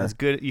where As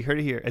good, you heard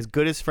it here, as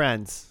good as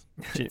Friends.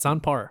 It's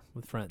on par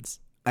with Friends.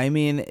 I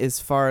mean,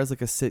 as far as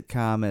like a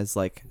sitcom, as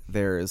like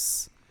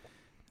there's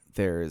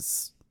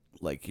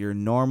like your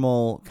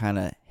normal kind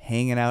of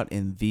hanging out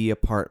in the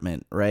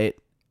apartment, right?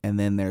 And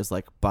then there's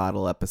like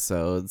bottle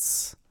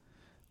episodes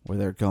where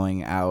they're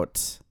going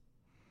out.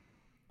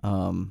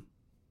 Yeah,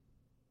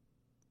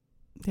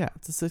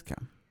 it's a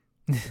sitcom.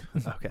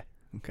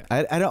 Okay.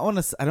 I don't want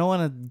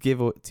to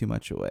give too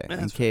much away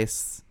That's in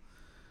case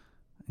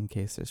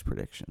there's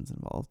predictions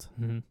involved.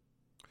 Mm-hmm.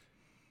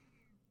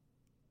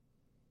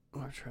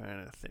 I'm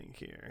trying to think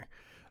here.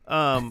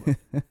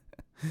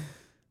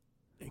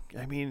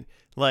 I mean,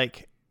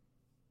 like,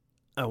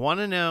 I want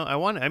to know.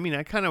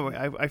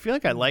 I feel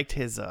like I liked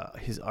his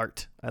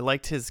art. I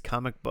liked his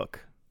comic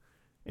book,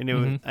 and it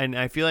was, and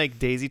I feel like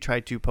Daisy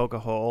tried to poke a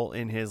hole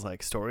in his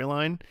like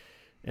storyline,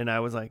 and I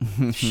was like,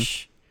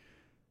 shh.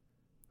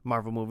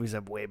 Marvel movies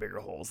have way bigger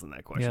holes than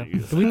that question.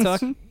 Yeah. Did we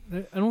talk?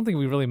 I don't think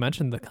we really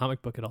mentioned the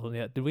comic book at all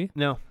yet, did we?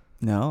 No.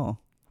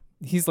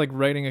 He's like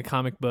writing a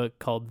comic book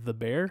called The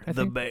Bear, I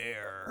think.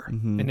 Bear.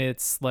 Mm-hmm. And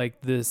it's like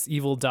this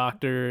evil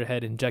doctor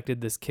had injected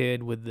this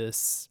kid with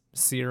this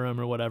serum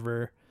or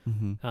whatever.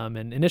 Mm-hmm.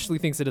 And initially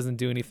thinks it doesn't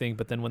do anything,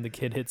 but then when the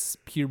kid hits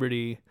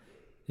puberty,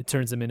 it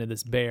turns him into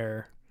this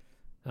bear.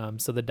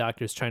 So the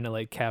doctor's trying to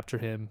like capture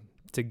him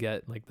to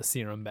get like the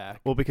serum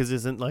back. Well, because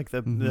isn't like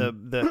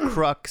the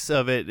crux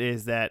of it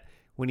is that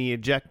when he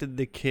ejected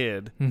the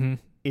kid,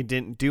 it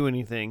didn't do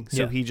anything,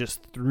 so he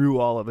just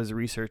threw all of his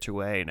research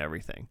away and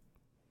everything.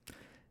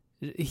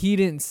 He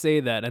didn't say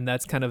that, and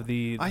that's kind of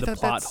the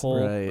plot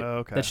hole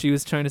that she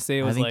was trying to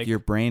say. Was I think like your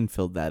brain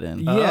filled that in.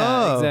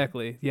 Yeah,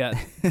 exactly. Yeah,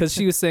 because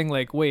she was saying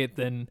like, wait,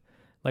 then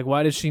like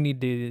why does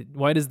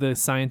the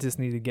scientist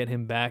need to get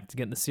him back to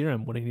get the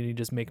serum? Wouldn't he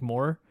just make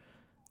more?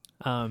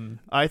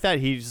 I thought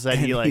he just said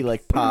he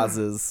like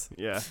pauses.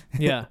 Yeah.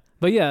 Yeah,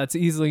 but yeah, it's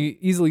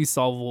easily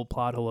solvable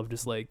plot hole of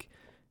just like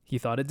he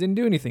thought it didn't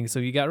do anything,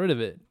 so he got rid of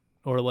it,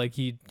 or like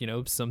he,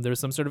 there's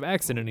some sort of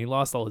accident, he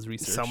lost all his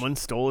research. Someone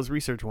stole his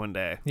research one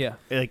day. Yeah,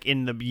 like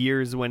in the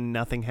years when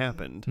nothing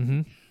happened.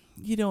 Mm-hmm.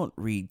 You don't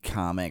read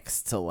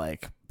comics to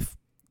like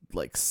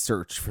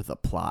search for the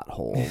plot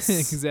holes.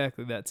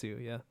 Exactly that too.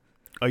 Yeah.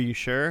 Are you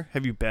sure?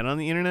 Have you been on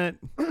the internet?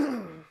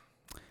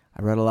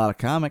 I read a lot of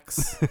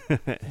comics.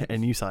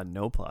 And you saw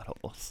no plot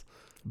holes.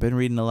 Been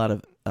reading a lot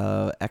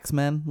of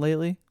X-Men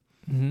lately,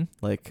 Mm-hmm.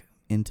 like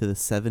into the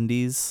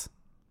 70s.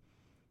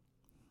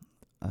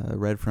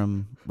 Read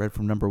from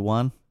number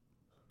 1.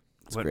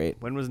 It's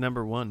great. When was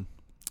number 1?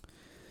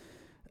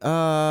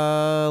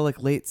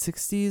 Like late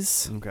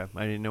 60s. Okay,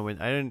 I didn't know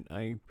when.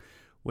 I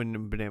wouldn't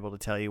have been able to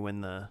tell you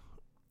when the.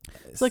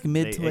 It's like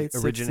mid to late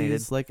originated.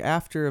 60s, like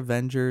after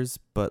Avengers,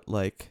 but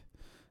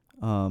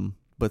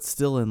but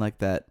still in like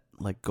that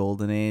like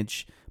golden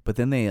age. But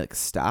then they like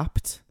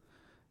stopped.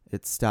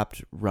 It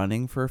stopped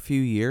running for a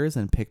few years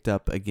and picked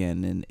up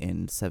again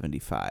in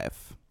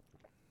 75.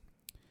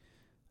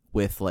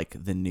 With like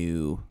the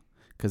new,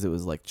 because it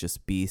was like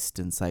just Beast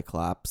and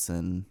Cyclops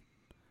and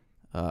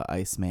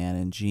Iceman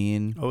and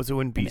Jean. Oh, so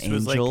when Beast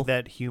was Angel. like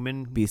that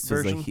human Beast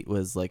version?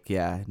 was like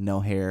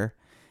no hair,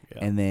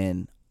 Yeah. and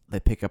then they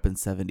pick up in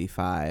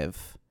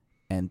 75,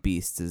 and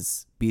Beast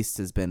has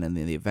been in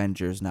the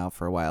Avengers now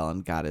for a while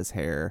and got his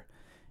hair,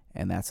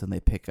 and that's when they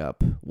pick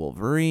up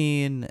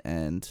Wolverine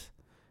and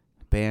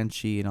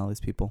Banshee and all these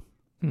people.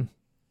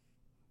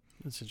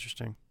 That's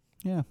interesting.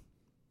 Yeah,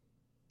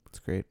 it's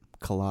great.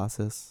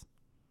 Colossus.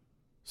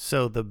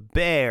 So the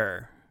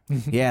bear.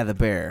 Yeah, the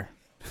bear.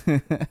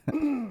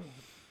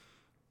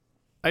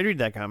 I'd read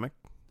that comic.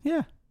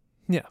 Yeah,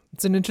 Yeah,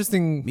 it's an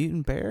interesting.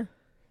 mutant bear.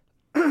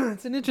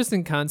 It's an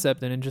interesting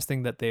concept, and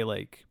interesting that they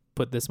like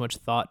put this much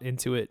thought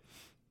into it.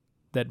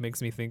 That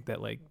makes me think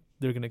that like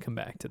they're gonna come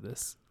back to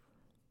this.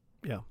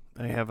 Yeah,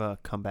 I have a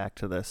comeback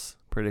to this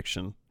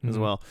prediction as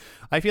Mhm. well.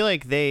 I feel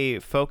like they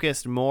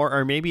focused more,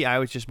 or maybe I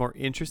was just more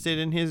interested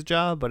in his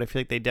job, but I feel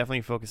like they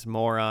definitely focused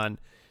more on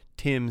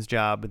Tim's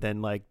job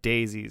than like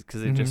Daisy's,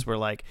 because they Mhm. just were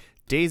like,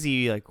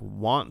 Daisy like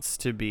wants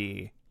to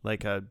be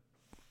like a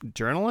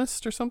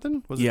journalist or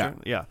something. Was it Yeah.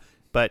 yeah,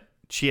 but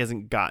she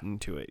hasn't gotten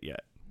to it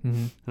yet, Mm-hmm.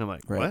 and I'm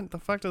like, Right. what the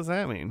fuck does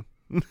that mean?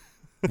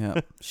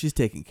 Yeah, she's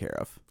taken care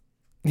of.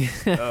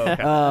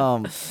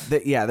 Oh,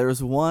 okay. There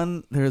was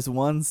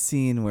one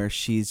scene where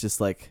she's just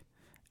like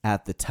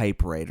at the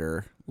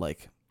typewriter,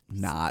 like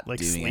not Like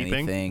doing sleeping,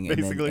 anything,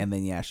 basically. and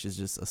then yeah, she's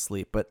just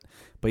asleep. But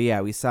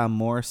yeah, we saw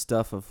more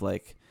stuff of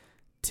like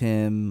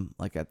Tim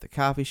like at the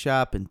coffee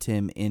shop, and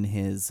Tim in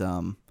his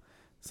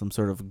some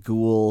sort of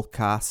ghoul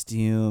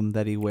costume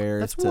that he wears.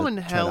 That's to one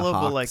try to hell of a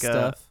hawk like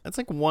stuff. that's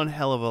like one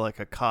hell of a like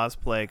a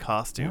cosplay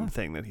costume Yeah.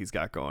 thing that he's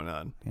got going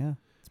on. Yeah,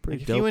 it's pretty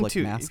Like, dope.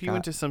 if you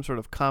went to some sort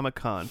of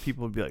Comic-Con,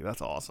 people would be like,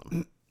 "That's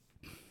awesome."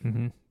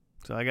 Mm-hmm.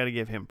 So I got to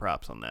give him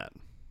props on that.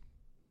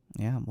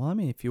 Yeah, well, I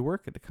mean, if you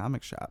work at a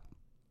comic shop,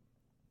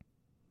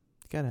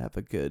 you gotta have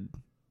a good.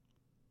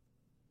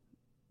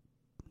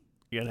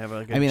 You got to have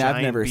like a I mean, I've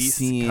giant never beast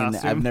seen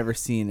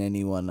costume.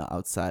 anyone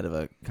outside of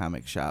a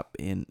comic shop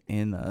in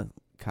a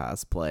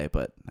cosplay,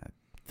 but I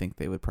think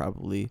they would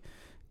probably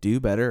do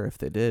better if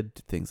they did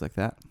things like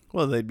that.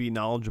 Well, they'd be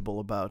knowledgeable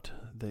about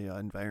the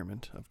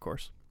environment, of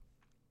course.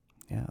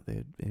 Yeah,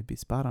 they'd be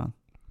spot on.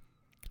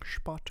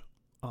 Spot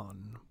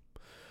on.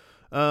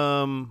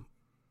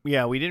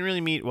 Yeah, we didn't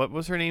really meet. What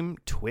was her name?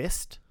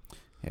 Twist?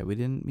 Yeah, we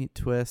didn't meet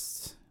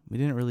Twist. We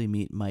didn't really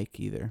meet Mike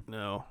either,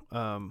 No.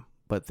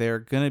 but they're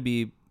gonna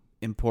be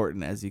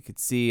important, as you could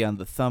see on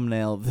the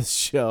thumbnail of this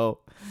show,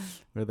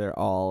 where they're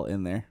all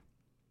in there.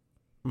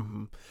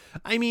 Mhm.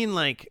 I mean,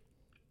 like,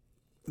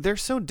 they're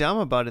so dumb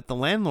about it. The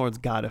landlord's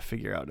got to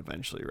figure out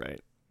eventually,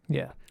 right?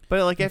 Yeah.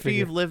 But like I after figure.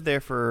 you've lived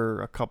there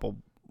for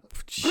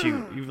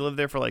you've lived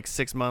there for like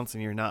 6 months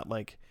and you're not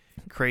like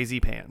crazy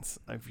pants.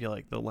 I feel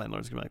like the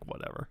landlord's gonna be like,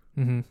 whatever.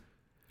 Mm-hmm.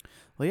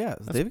 Well, yeah,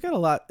 they've got a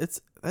lot.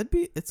 It's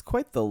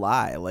quite the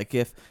lie. Like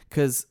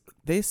because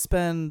they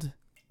spend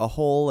a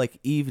whole like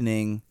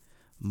evening.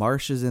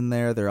 Marsha's in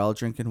there. They're all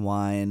drinking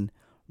wine.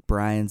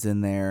 Brian's in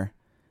there.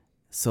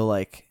 So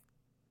like,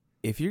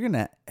 if you're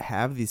gonna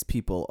have these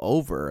people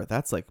over,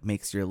 that's like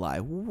makes your lie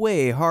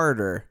way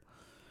harder.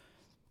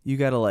 You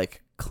gotta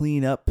like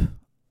clean up.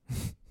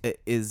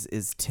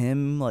 Is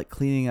Tim like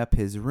cleaning up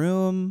his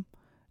room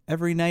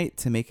every night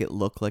to make it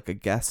look like a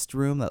guest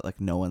room that like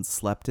no one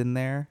slept in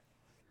there?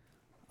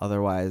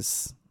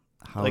 Otherwise,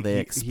 how Like they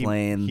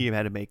explain he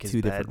had to make his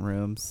two bed. different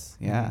rooms?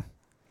 Yeah.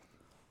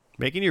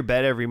 Making your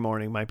bed every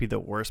morning might be the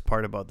worst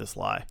part about this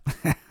lie.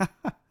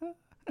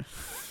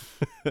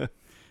 I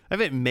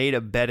haven't made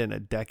a bed in a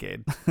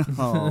decade.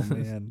 Oh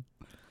man.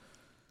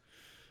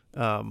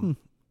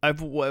 I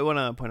want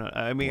to point out.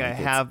 I mean,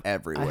 Blankets I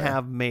everywhere.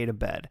 have made a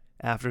bed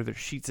after the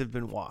sheets have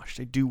been washed.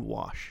 I do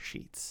wash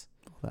sheets,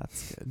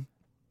 That's good.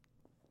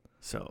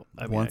 so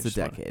I mean, Once I a just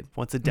wanna- decade.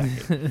 once a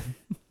decade.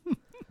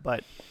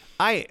 But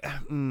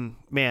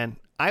man,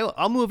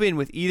 I'll move in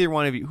with either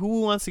one of you.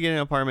 Who wants to get an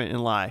apartment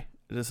and lie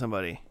to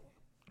somebody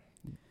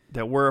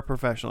that we're a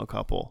professional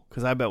couple?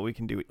 Because I bet we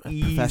can do it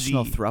easy.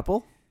 Professional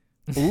throuple?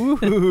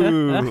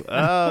 Ooh,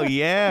 oh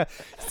yeah!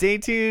 Stay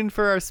tuned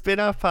for our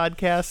spin-off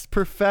podcast,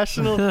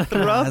 Professional That's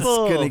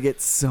Throuple. gonna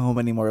get so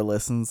many more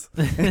listens.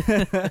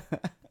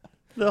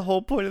 The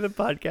whole point of the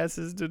podcast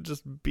is to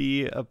just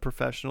be a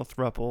professional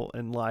throuple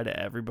and lie to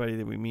everybody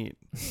that we meet,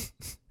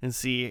 and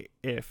see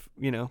if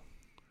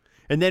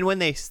And then when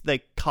they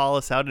call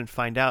us out and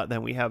find out,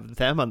 then we have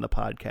them on the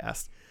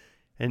podcast,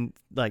 and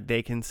like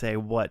they can say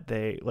what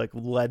they like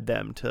led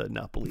them to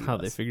not believe How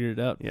us. they figured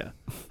it out. Yeah.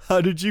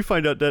 How did you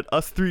find out that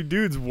us three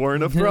dudes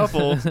weren't a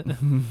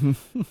throuple?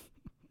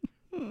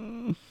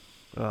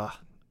 Ugh.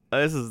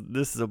 This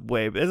is a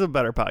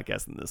better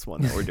podcast than this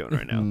one that we're doing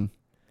right now.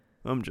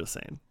 I'm just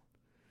saying.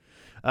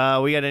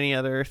 We got any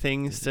other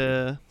things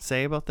to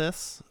say about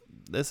this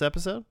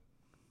episode?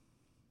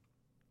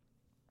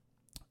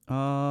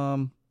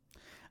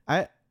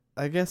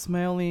 I guess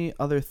my only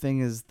other thing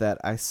is that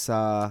I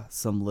saw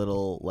some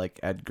little like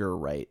Edgar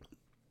Wright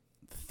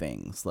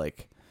things,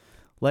 like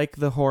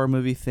the horror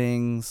movie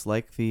things,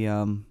 like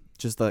the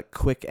just the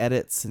quick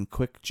edits and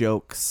quick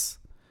jokes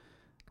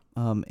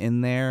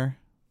in there.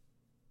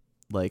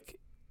 Like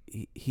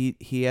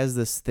he has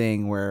this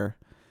thing where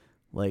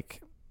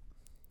like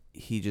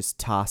he just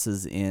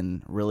tosses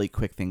in really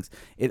quick things.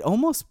 It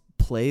almost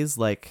plays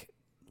like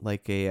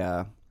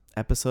a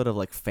episode of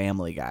like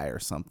Family Guy or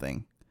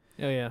something.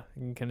 Oh yeah,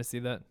 you can kind of see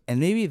that. And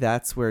maybe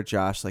that's where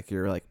Josh, like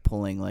you're like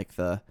pulling like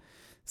the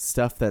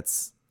stuff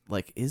that's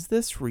like, is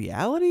this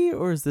reality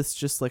or is this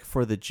just like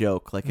for the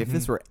joke? Like if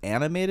this were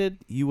animated,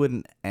 you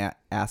wouldn't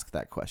ask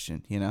that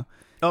question, you know?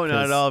 Oh,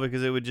 not at all,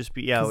 because it would just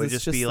be it would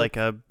it's just be like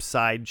a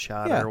side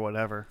shot or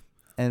whatever.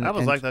 And that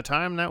was like the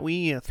time that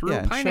we threw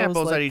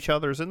pineapples at each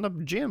other's in the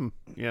gym.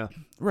 Yeah.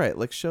 Right,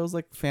 like shows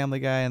like Family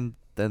Guy and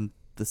then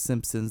The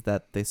Simpsons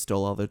that they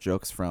stole all their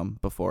jokes from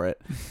before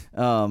it.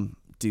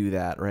 Do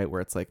that, right,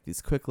 where it's like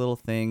these quick little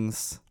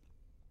things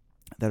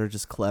that are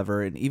just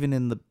clever, and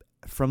even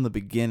from the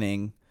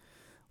beginning,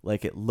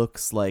 like it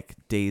looks like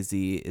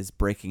Daisy is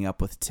breaking up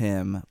with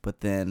Tim,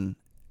 but then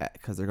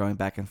because they're going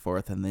back and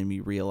forth, and then we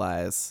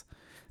realize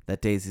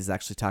that Daisy's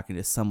actually talking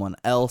to someone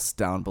else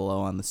down below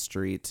on the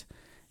street,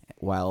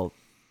 while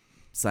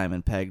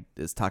Simon Pegg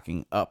is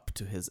talking up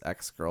to his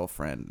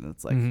ex-girlfriend, and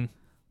it's like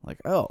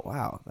oh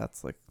wow,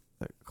 that's like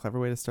a clever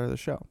way to start the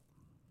show.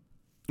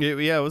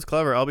 Yeah, it was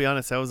clever. I'll be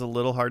honest, that was a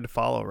little hard to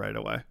follow right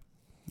away.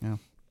 Yeah.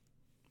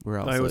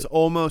 I was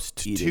almost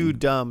too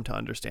dumb to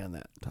understand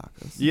that.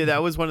 Tacos. Yeah,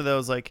 that was one of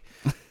those like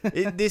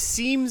this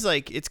seems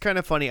like it's kind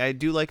of funny. I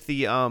do like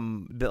the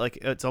like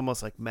it's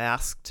almost like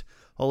masked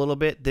a little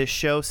bit. This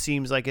show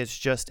seems like it's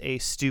just a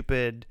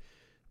stupid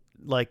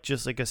fun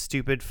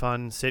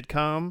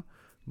sitcom,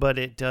 but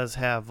it does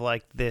have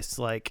like this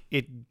like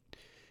it.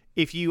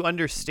 If you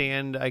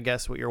understand, I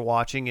guess, what you're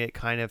watching, it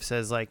kind of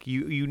says like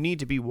you need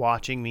to be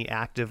watching me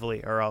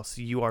actively, or else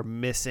you are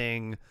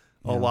missing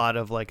a lot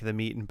of like the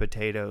meat and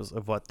potatoes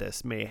of what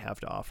this may have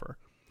to offer.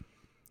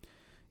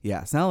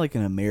 Yeah, it's not like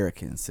an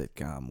American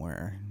sitcom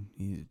where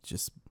you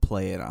just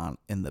play it on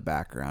in the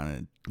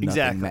background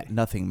and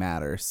nothing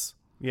matters.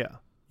 Yeah,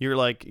 you're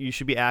like you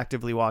should be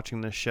actively watching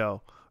this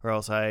show, or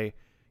else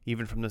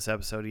even from this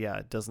episode,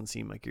 it doesn't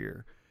seem like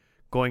you're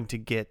going to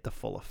get the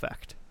full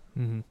effect.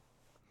 Mm-hmm.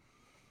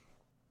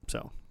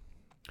 So,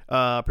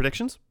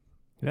 predictions?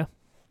 Yeah.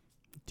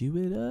 Do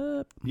it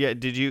up. Yeah,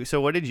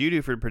 so what did you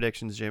do for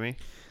predictions, Jimmy?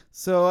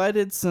 So I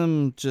did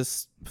some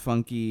just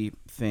funky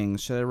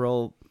things. Should I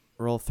roll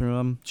through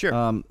them?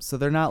 Sure. So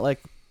they're not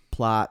like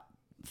plot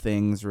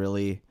things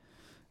really.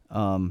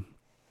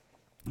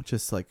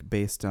 Just like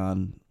based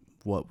on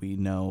what we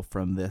know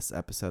from this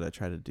episode, I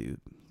try to do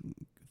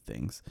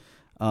things.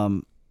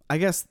 I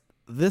guess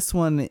this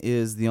one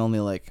is the only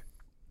like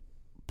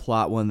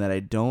plot one that I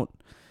don't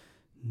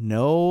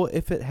know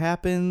if it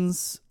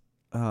happens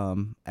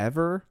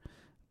ever,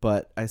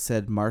 but I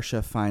said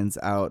Marcia finds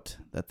out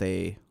that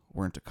they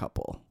weren't a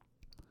couple.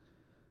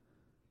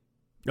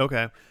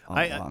 Okay.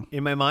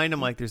 In my mind,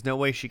 I'm like, there's no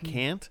way she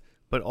can't,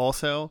 but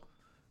also,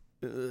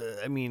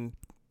 I mean,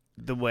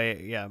 the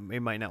way,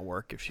 it might not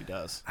work if she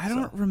does. I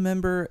don't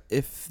remember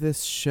if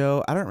this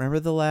show, I don't remember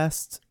the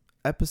last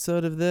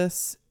episode of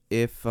this,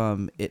 if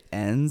it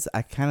ends.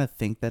 I kind of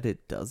think that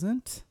it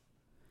doesn't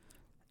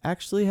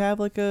actually have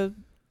like a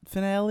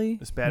finale.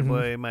 This bad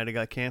boy might have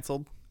got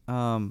canceled.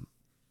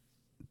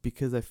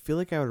 Because I feel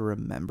like I would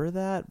remember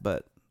that,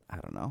 but I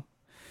don't know.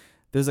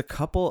 There's a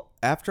couple,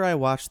 after I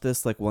watched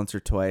this like once or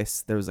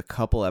twice, there was a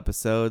couple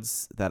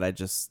episodes that I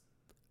just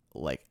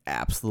like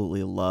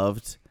absolutely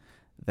loved,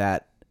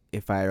 that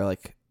if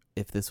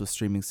this was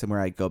streaming somewhere,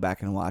 I'd go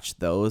back and watch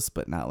those,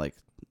 but not like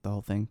the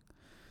whole thing.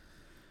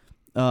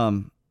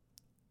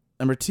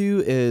 Number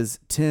 2 is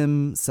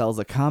Tim sells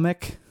a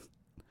comic.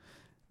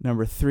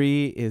 Number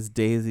 3 is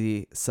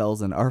Daisy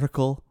sells an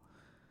article.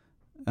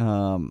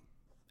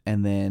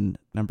 And then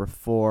number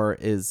 4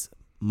 is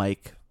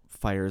Mike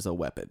fires a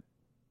weapon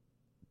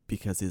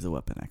because he's a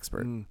weapon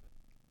expert.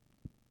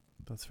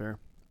 That's fair.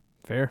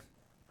 Fair.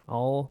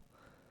 All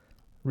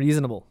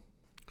reasonable.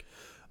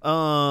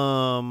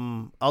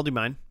 I'll do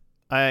mine.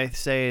 I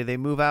say they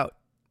move out,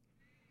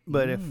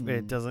 but if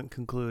it doesn't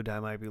conclude,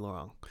 I might be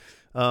wrong.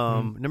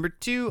 Number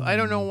 2, I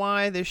don't know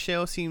why this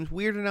show seems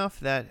weird enough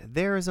that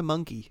there is a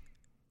monkey.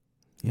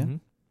 Yeah.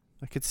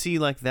 I could see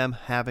like them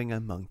having a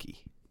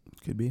monkey.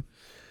 Could be.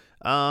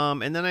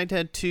 And then I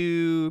had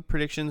 2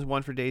 predictions,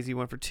 one for Daisy,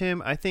 one for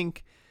Tim. I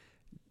think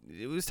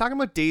it was talking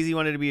about Daisy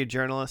wanted to be a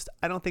journalist.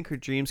 I don't think her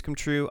dreams come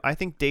true. I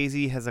think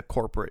Daisy has a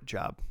corporate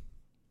job.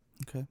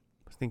 Okay.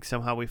 I think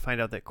somehow we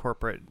find out that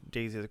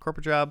Daisy has a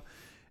corporate job.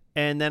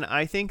 And then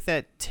I think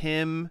that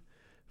Tim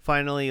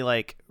finally,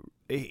 like,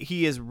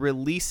 he is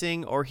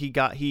releasing, or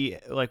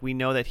we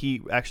know that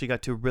he actually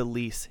got to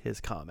release his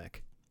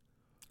comic.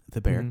 The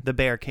bear. Mhm. The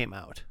bear came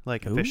out,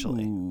 like,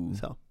 officially. Ooh.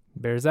 So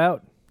Bear's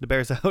out. the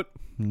bear's out.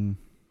 Hmm.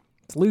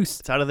 It's loose.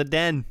 It's out of the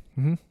den.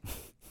 Mm-hmm.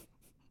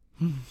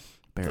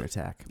 Bear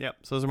attack. Yep.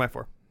 So those are my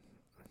 4.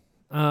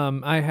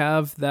 I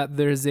have that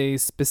there's a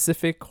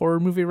specific horror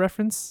movie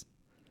reference.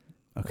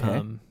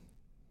 Okay.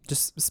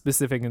 Just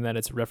specific in that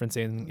it's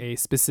referencing a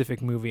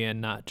specific movie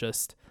and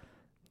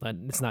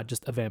it's not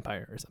just a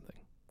vampire or something.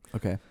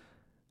 Okay.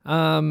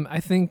 I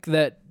think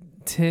that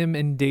Tim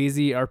and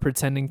Daisy are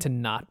pretending to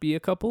not be a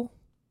couple.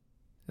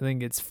 I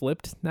think it's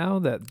flipped now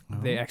that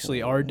they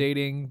actually are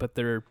dating, but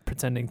they're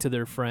pretending to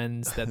their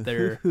friends that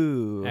they're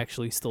Ooh.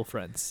 actually still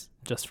friends,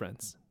 just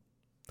friends,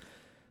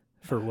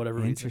 for whatever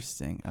reason.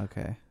 Interesting.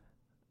 Okay.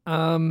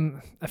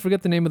 I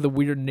forget the name of the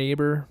weird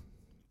neighbor.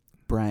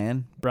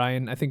 Brian.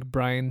 Brian. I think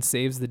Brian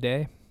saves the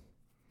day.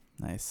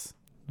 Nice.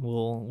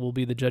 We'll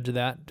be the judge of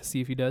that to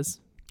see if he does.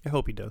 I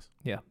hope he does.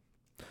 Yeah.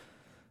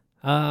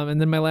 And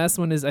then my last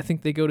one is I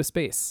think they go to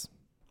space.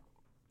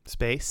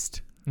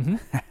 Spaced. Mm-hmm.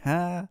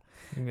 All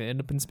They end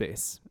up in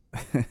space,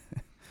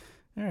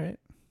 right.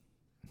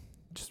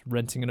 just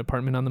renting an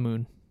apartment on the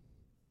moon.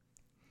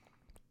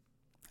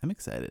 I'm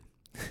excited.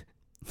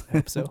 I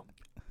hope so.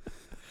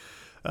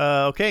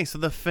 Okay, so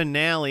the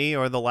finale,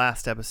 or the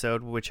last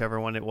episode, whichever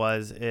one it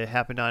was, it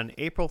happened on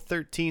April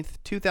 13th,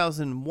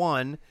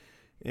 2001.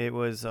 It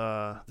was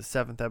the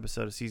 7th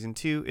episode of season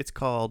 2. It's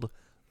called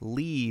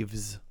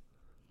Leaves.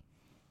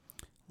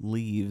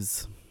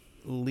 Leaves.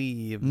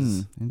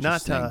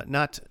 Not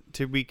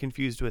to be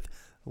confused with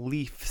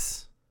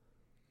leaves,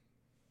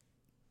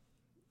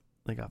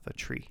 like off a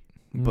tree.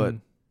 But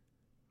Mm.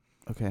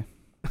 okay.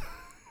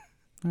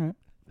 All right.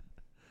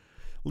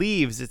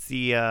 Leaves. It's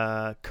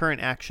the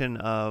current action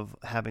of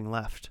having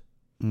left,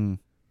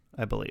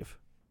 I believe.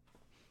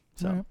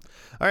 So, All right.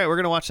 all right, we're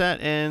gonna watch that,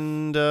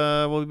 and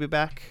we'll be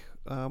back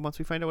once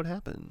we find out what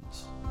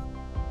happens.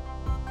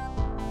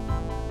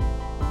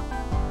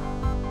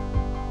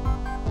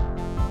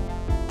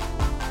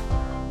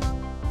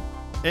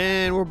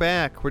 And we're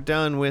back. We're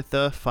done with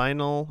the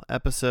final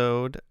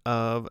episode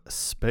of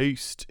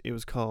Spaced. It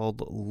was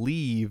called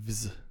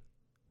Leaves.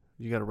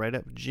 You got to write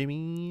up,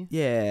 Jimmy.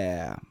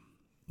 Yeah.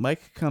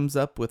 Mike comes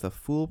up with a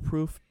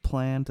foolproof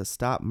plan to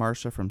stop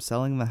Marcia from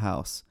selling the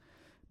house.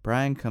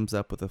 Brian comes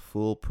up with a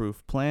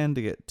foolproof plan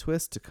to get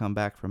Twist to come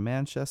back from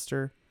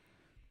Manchester.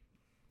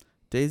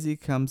 Daisy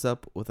comes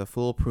up with a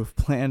foolproof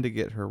plan to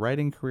get her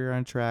writing career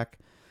on track.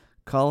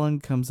 Colin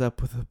comes up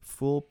with a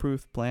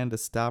foolproof plan to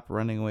stop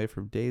running away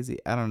from Daisy.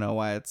 I don't know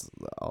why it's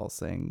all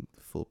saying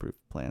foolproof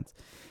plans.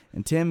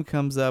 And Tim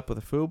comes up with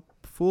a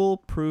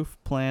foolproof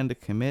plan to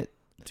commit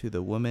to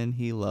the woman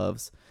he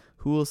loves.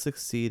 Who will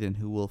succeed and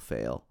who will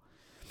fail?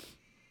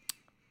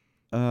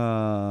 We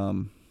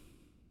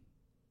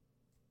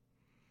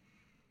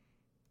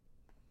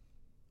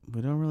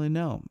don't really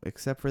know,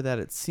 except for that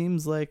it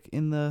seems like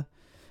in the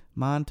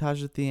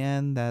montage at the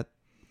end that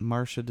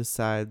Marcia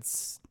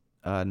decides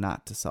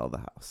not to sell the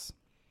house.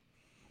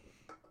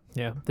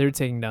 Yeah, they're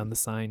taking down the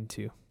sign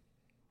too.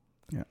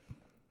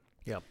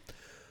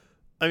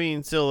 I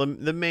mean, still,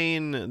 the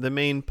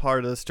main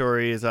part of the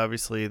story is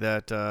obviously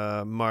that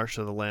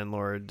Marcia, the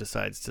landlord,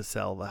 decides to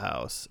sell the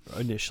house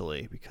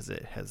initially because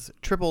it has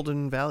tripled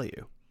in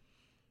value.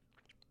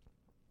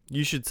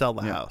 You should sell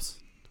the house,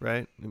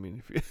 right? I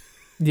mean, if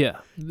you Yeah.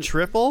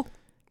 triple?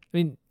 I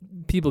mean,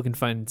 people can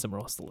find somewhere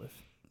else to live.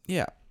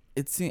 Yeah,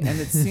 it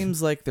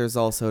seems like there's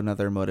also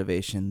another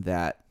motivation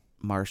that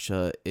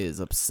Marcia is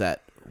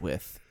upset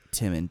with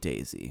Tim and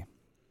Daisy,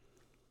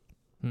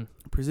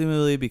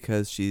 presumably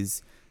because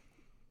she's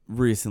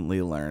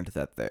recently learned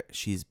that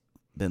she's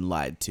been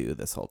lied to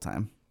this whole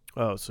time.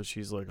 Oh, so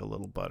she's like a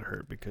little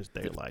butthurt because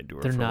they lied to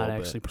her. They're for not a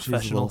little actually bit. She's a little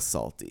professional.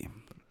 salty.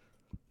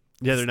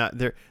 Yeah, they're not.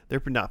 They're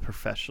not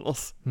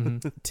professionals.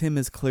 Mhm. Tim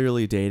is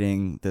clearly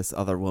dating this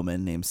other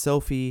woman named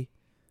Sophie,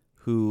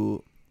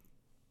 who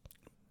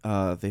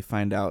they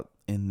find out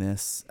in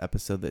this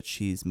episode that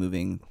she's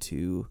moving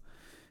to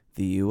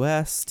the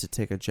U.S. to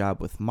take a job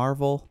with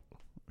Marvel,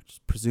 which is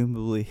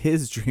presumably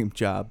his dream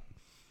job.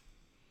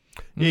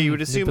 Yeah, you would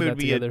Didn't assume put it that would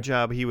be together. a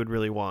job he would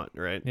really want,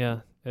 right? Yeah,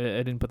 I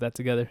didn't put that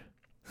together.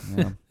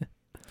 Yeah.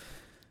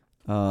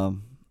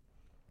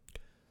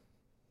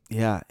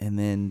 Yeah, and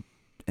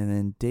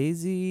then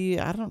Daisy,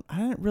 I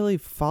didn't really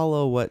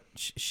follow what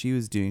she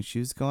was doing. She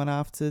was going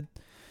off to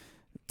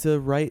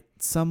write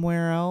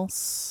somewhere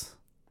else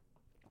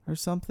or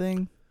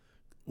something.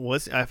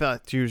 I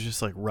felt she was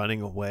just like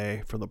running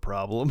away from the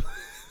problem.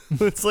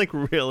 It's like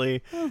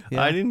really,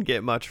 Yeah. I didn't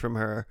get much from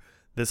her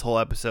this whole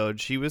episode.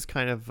 She was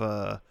kind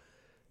of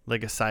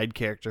like a side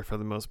character for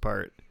the most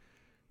part.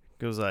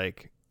 It was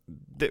like,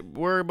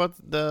 we're about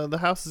the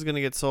house is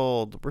gonna get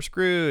sold. We're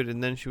screwed.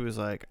 And then she was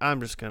like, I'm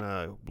just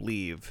gonna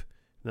leave.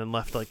 And then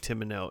left like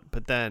Tim a note.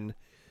 But then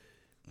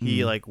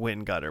he like went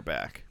and got her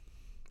back.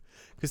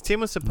 Because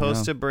Tim was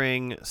supposed to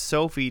bring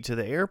Sophie to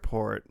the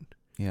airport,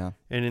 Yeah.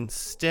 and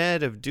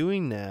instead of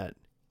doing that,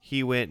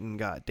 he went and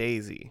got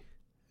Daisy.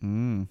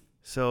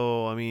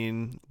 So, I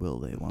mean, Will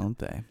they, won't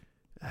they?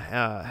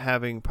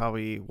 having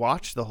probably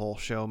watched the whole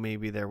show,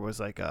 maybe there was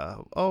like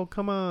oh,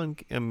 come on.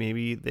 And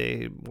maybe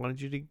they wanted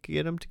you to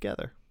get them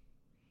together.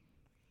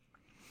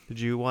 Did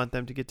you want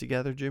them to get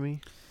together,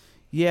 Jimmy?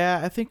 Yeah,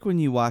 I think when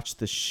you watch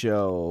the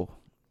show,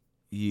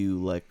 you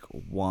like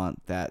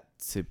want that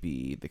to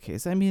be the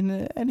case. I mean,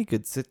 any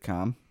good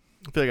sitcom.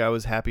 I feel like I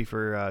was happy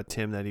for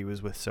Tim that he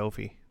was with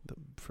Sophie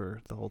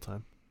for the whole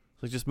time.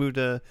 Like, just move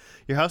to,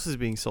 your house is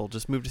being sold.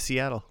 Just move to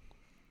Seattle.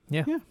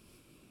 Yeah.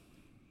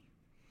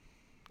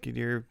 Get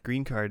your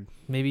green card.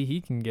 Maybe he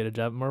can get a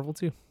job at Marvel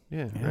too.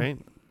 Yeah. Right?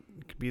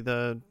 Could be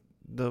the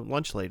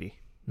lunch lady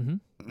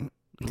Mm-hmm.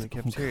 in the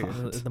cafeteria.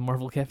 The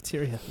Marvel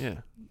cafeteria. Yeah.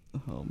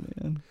 Oh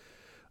man.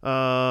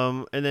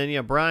 And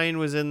then Brian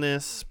was in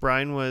this.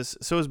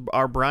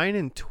 Are Brian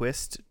and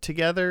Twist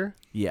together?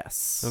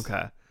 Yes.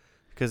 Okay.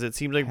 Because it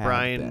seemed like Had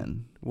Brian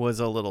been. was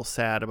a little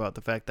sad about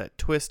the fact that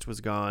Twist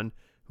was gone,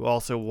 who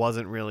also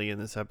wasn't really in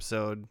this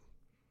episode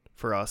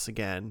for us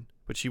again.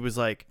 But she was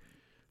like,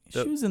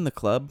 She was in the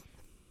club.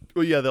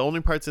 well, yeah, the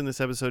only parts in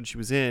this episode she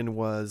was in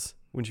was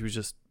when she was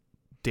just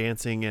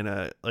dancing in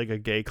a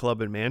gay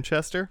club in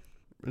Manchester.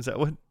 Is that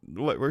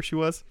where she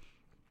was?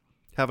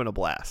 Having a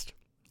blast.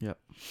 Yep.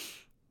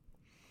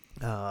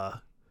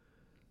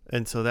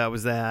 And so that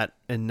was that.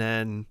 And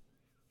then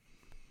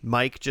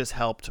Mike just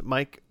helped.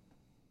 Mike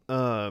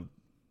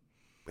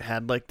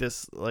had like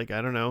this, I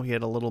don't know, he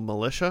had a little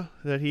militia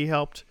that he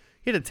helped.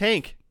 He had a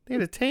tank. They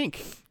had a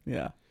tank.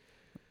 Yeah.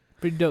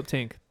 Pretty dope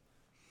tank.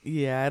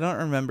 Yeah, I don't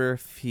remember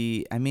if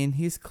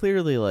he's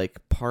clearly like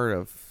part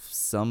of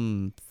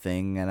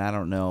something, and I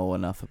don't know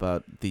enough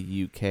about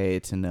the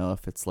UK to know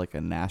if it's like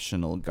a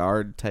National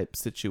Guard type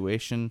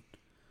situation.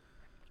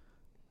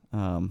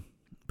 But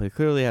he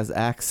clearly has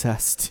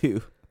access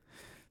to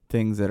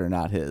things that are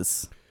not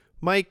his.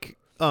 Mike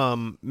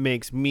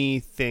makes me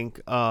think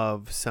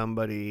of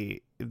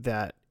somebody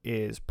that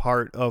is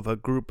part of a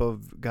group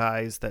of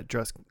guys that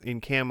dress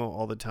in camo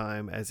all the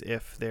time, as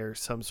if they're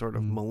some sort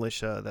of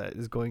militia that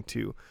is going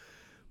to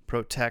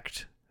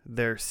protect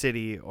their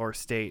city or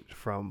state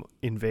from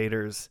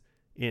invaders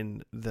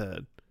in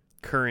the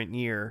current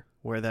year,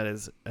 where that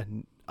is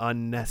an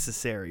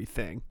unnecessary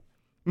thing.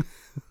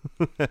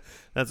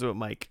 That's what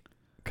Mike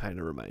kind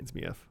of reminds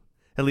me of.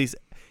 At least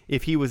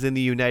if he was in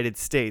the United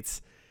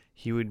States,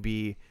 he would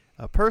be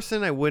a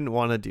person I wouldn't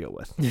want to deal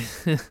with.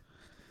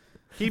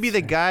 He'd be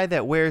the guy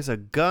that wears a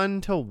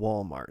gun to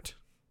Walmart.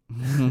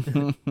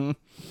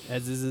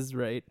 As is his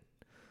right.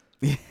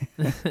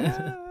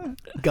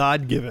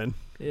 God-given,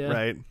 Yeah.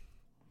 right?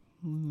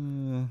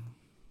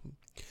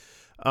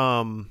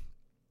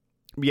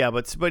 Yeah,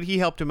 but he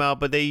helped him out.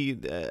 But they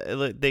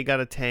got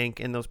a tank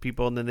and those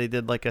people, and then they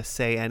did like a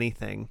say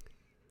anything,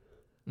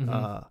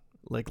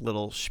 like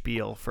little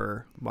spiel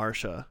for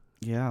Marsha.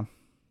 Yeah.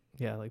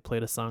 Yeah, like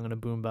played a song on a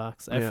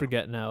boombox. I Yeah.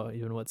 forget now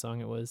even what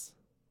song it was.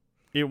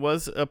 It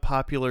was a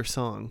popular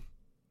song.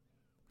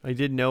 I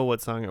did know what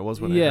song it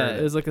was when I heard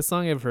it was like a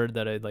song I've heard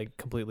that I like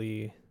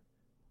completely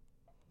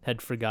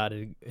had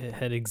forgotten it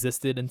had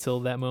existed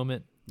until that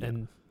moment,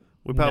 and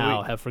We probably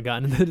now have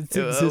forgotten that it's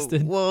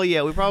existed. Well,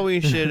 yeah, we probably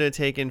should have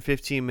taken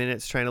 15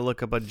 minutes trying to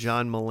look up a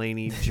John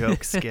Mulaney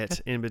joke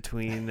skit in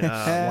between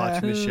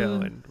watching the show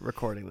and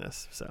recording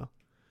this. So,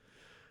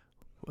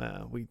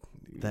 we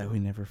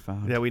never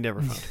found. we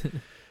never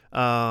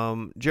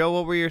found. Joe,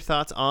 what were your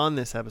thoughts on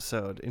this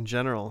episode in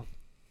general?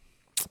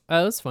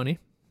 It was funny.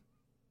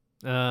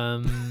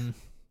 That's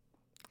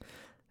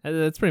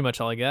pretty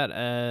much all I got.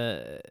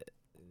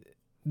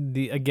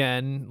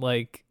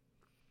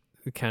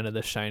 Kind of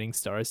the shining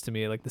stars to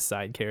me, like the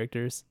side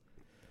characters,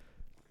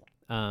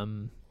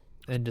 and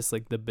just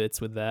like the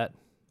bits with that.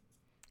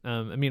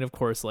 I mean, of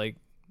course, like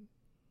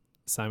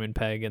Simon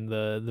Pegg and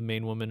the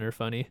main woman are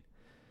funny.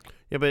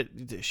 Yeah, but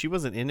she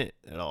wasn't in it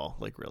at all.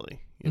 Like,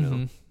 really, you know.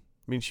 I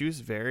mean, she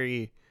was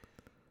very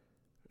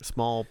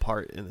small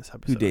part in this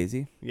episode. Who,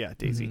 Daisy? Yeah,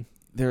 Daisy. Mm-hmm.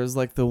 There was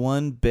like the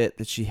one bit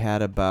that she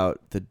had about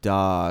the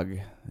dog.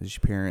 She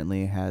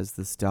apparently has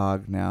this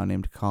dog now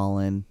named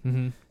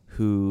Colin,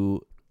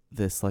 who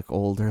this like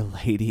older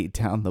lady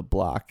down the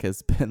block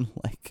has been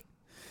like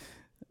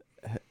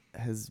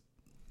I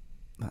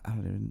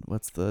don't even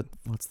what's the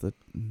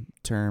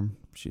term?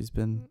 She's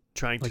been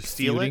Trying like to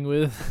steal it. feuding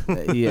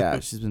with. yeah,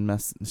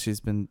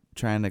 she's been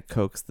trying to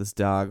coax this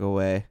dog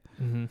away,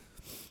 Mm-hmm.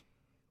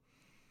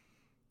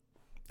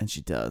 and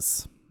she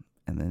does,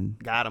 and then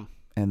Got him.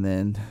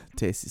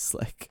 Tacy's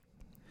like,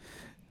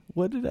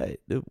 what did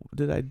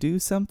I do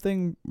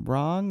something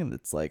wrong? And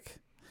it's like,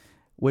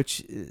 which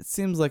it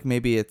seems like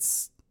maybe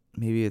it's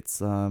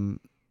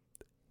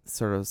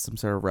sort of some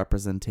sort of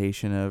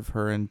representation of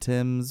her and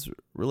Tim's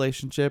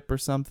relationship or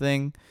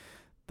something,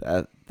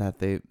 that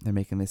they're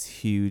making this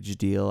huge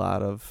deal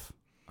out of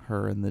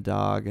her and the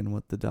dog and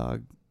what the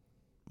dog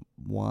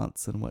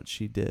wants and what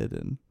she did.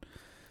 And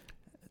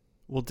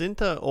Well, didn't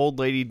the old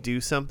lady do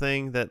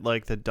something that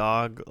like the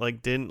dog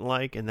like didn't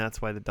like, and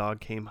that's why the dog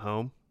came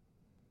home?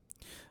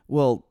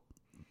 Well,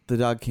 the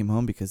dog came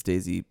home because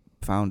Daisy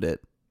found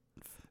it.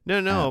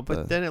 No,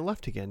 but then it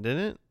left again, didn't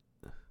it?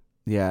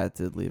 Yeah, it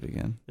did leave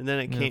again. And then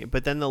it came,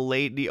 but then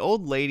the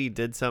old lady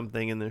did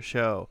something in the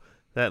show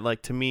that,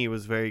 like, to me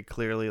was very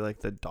clearly like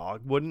the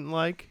dog wouldn't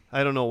like.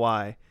 I don't know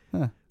why.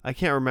 Huh. I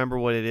can't remember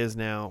what it is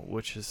now,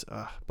 which is,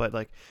 but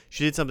like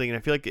she did something, and I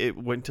feel like it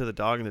went to the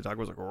dog, and the dog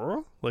was like,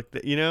 "Rrr," like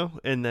you know,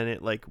 and then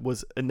it like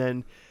was, and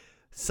then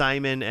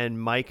Simon and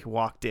Mike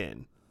walked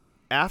in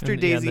after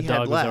And, yeah, Daisy the dog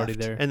had was already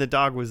left, there. and the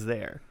dog was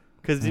there.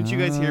 Because didn't you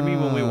guys hear me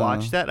when we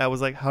watched that? I was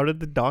like, how did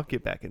the dog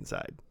get back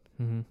inside?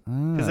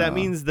 Because that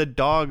means the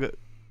dog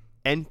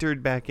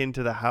entered back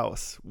into the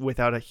house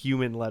without a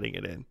human letting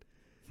it in.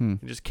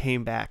 It just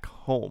came back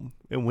home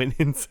and went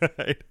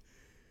inside.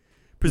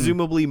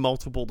 Presumably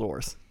multiple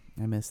doors.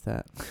 I missed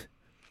that.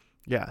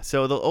 Yeah,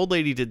 so the old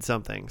lady did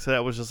something. So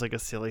that was just like a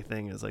silly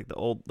thing. Is like the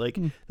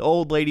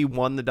old lady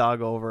won the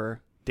dog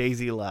over.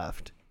 Daisy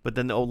left, but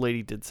then the old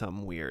lady did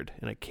something weird,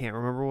 and I can't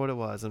remember what it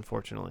was,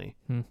 unfortunately.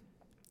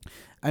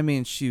 I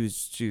mean, she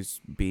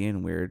was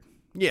being weird.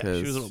 Yeah,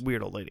 she was a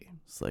weird old lady.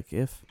 It's like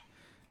if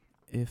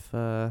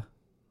my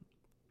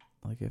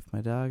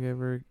dog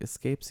ever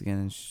escapes again,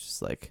 and she's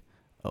just like,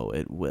 oh,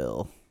 it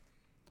will.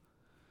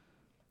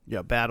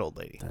 Yeah, bad old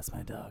lady. That's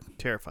my dog.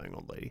 Terrifying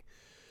old lady.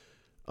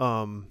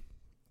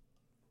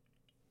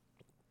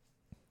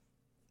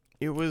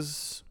 It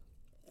was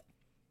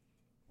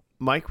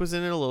Mike was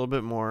in it a little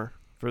bit more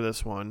for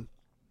this one.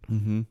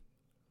 Mm-hmm.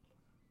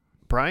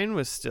 Brian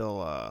was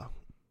still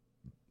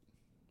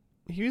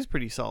he was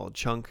pretty solid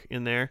chunk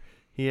in there.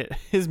 He had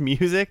his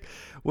music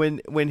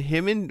when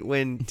Tim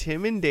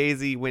and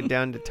Daisy went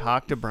down to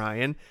talk to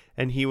Brian,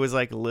 and he was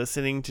like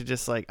listening to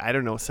just like, I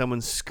don't know,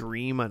 someone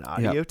scream on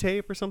audio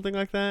tape or something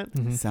like that.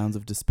 Sounds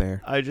of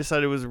despair. I just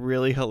thought it was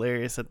really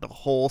hilarious that the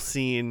whole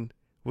scene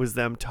was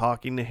them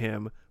talking to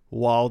him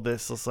while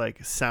this was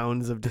like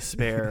sounds of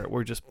despair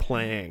were just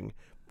playing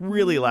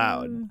really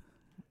loud.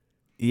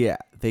 Yeah,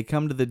 they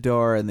come to the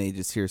door and they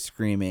just hear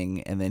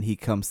screaming, and then he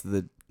comes to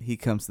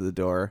the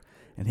door,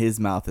 and his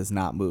mouth is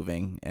not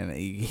moving, and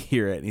you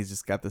hear it, and he's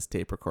just got this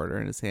tape recorder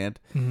in his hand.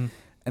 And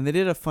they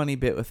did a funny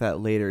bit with that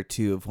later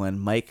too, of when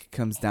Mike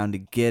comes down to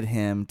get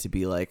him to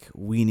be like,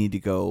 we need to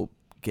go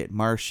get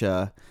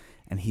Marcia,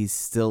 and he's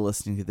still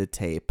listening to the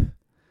tape.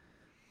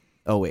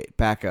 Oh wait,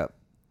 back up.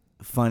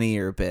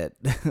 Funnier bit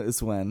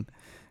is when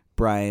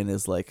Brian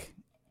is like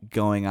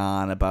going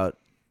on about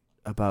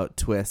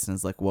Twist, and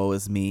is like, woe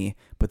is me,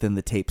 but then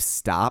the tape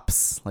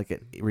stops, like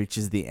it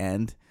reaches the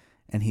end,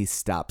 and he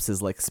stops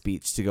his like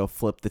speech to go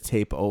flip the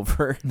tape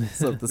over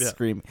so the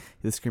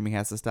screaming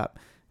has to stop,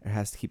 or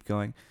has to keep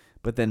going.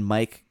 But then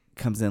Mike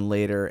comes in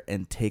later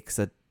and takes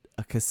a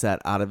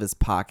cassette out of his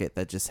pocket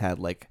that just had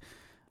like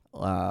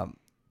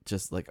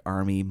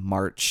army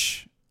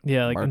march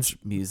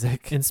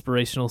music,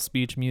 inspirational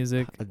speech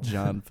music,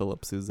 John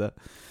Philip Sousa.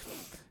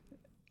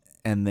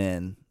 And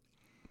then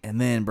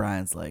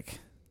Brian's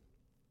like,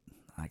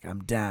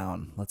 I'm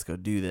down. Let's go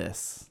do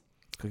this.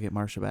 Let's go get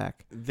Marcia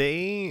back.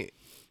 They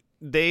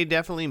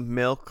definitely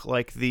milk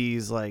like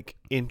these like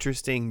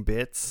interesting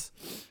bits,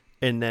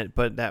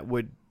 but that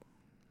would,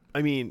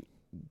 I mean,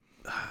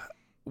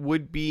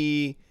 would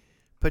be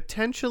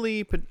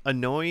potentially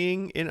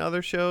annoying in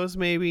other shows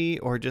maybe,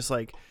 or just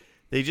like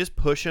they just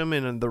push them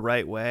in the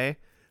right way.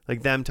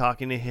 Like them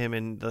talking to him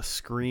and the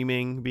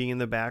screaming being in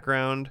the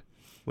background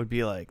would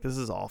be like, this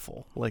is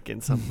awful. Like in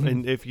some,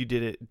 and if you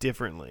did it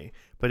differently,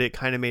 but it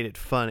kind of made it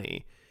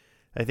funny.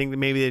 I think that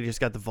maybe they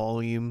just got the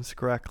volumes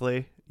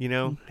correctly. You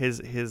know, his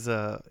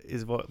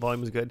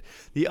volume was good.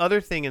 The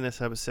other thing in this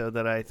episode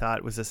that I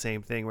thought was the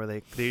same thing, where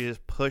they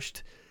just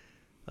pushed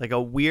like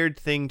a weird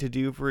thing to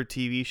do for a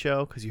TV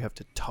show, because you have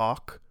to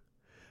talk.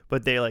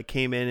 But they like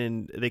came in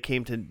and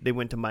they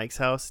went to Mike's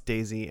house,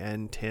 Daisy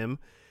and Tim,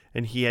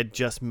 and he had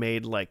just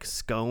made like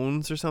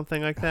scones or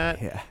something like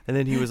that. Yeah. And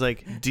then he was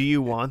like, do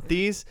you want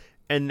these?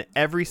 And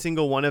every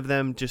single one of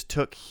them just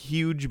took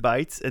huge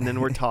bites, and then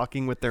were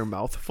talking with their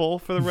mouth full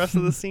for the rest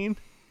of the scene.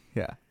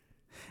 Yeah.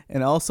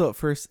 And also at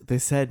first they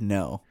said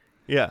no.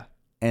 Yeah.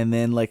 And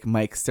then like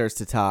Mike starts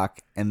to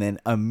talk, and then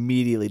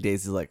immediately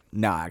Daisy's like,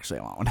 no, actually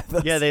I want one of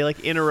those. Yeah, they like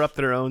interrupt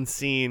their own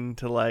scene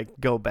to like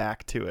go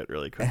back to it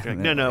really quick. Like,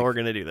 no, we're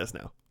gonna do this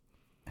now.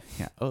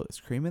 Yeah. Oh, there's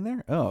cream in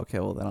there? Oh, okay,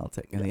 well then I'll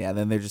take it. Yeah,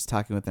 then they're just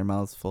talking with their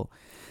mouths full.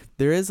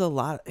 There's a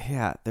lot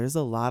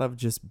of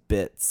just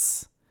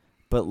bits,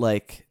 but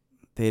like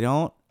they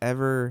don't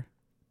ever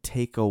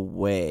take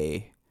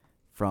away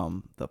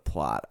from the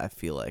plot, I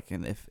feel like,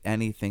 and if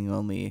anything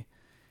only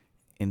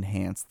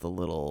enhance the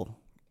little.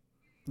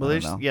 Well, they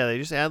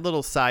just add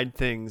little side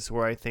things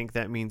where I think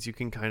that means you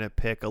can kind of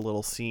pick a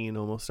little scene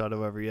almost out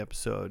of every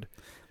episode.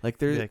 Like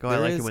there's like, I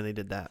like it when they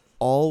did that.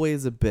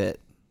 Always a bit,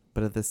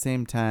 but at the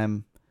same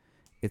time,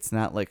 it's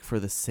not like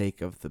for the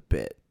sake of the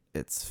bit.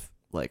 It's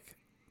like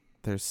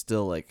there's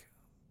still like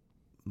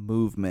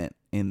movement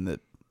in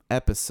the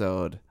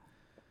episode.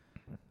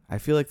 I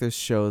feel like there's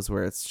shows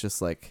where it's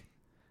just like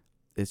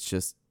it's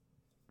just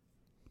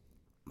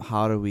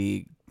how do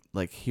we,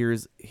 like,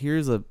 here's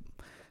a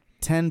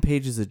 10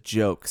 pages of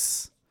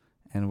jokes,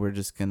 and we're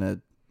just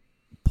gonna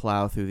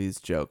plow through these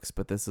jokes.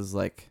 But this is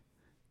like,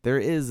 there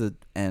is an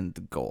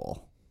end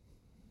goal.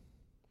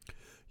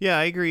 Yeah,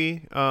 I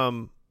agree.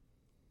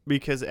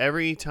 Because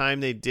every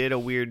time they did a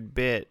weird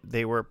bit,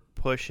 they were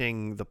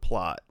pushing the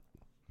plot.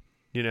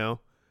 You know,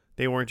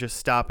 they weren't just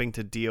stopping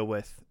to deal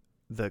with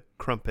the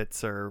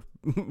crumpets or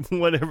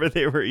whatever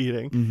they were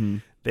eating. Mm-hmm.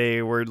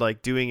 They were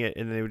like doing it,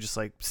 and they would just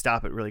like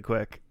stop it really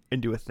quick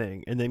and do a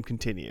thing, and then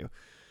continue,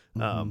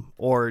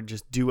 or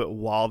just do it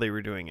while they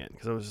were doing it.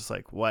 Because I was just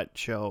like, what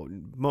show?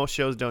 Most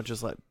shows don't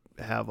just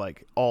have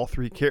like all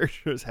three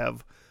characters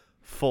have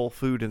full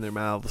food in their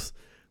mouths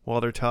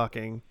while they're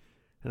talking.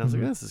 And I was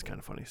like, this is kind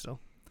of funny still.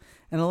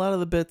 And a lot of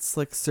the bits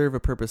like serve a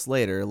purpose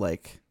later,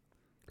 like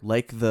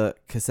the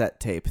cassette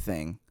tape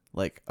thing.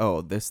 Like,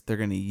 oh, they're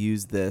gonna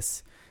use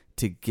this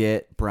to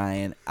get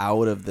Brian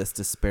out of this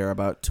despair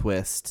about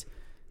Twist,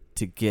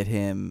 to get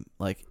him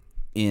like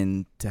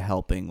into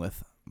helping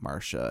with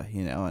Marcia,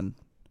 you know, and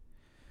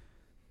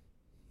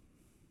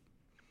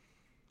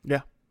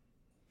yeah,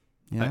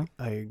 yeah,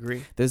 I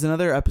agree. There's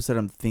another episode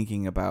I'm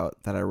thinking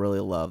about that I really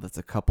love. That's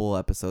a couple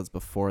episodes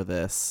before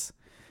this,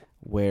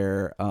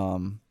 where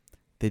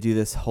they do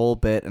this whole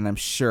bit, and I'm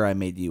sure I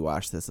made you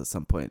watch this at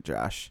some point,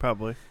 Josh.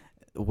 Probably.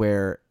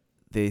 Where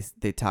they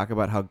talk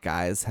about how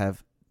guys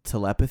have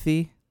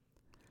telepathy.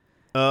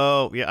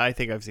 Oh yeah, I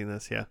think I've seen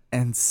this. Yeah.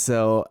 And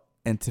so,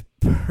 and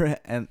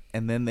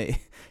then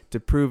they, to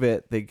prove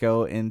it, they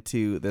go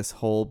into this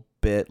whole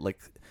bit, like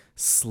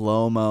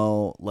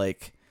slow-mo,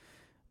 like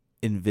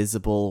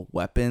invisible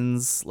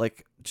weapons,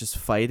 like just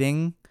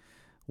fighting,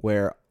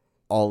 where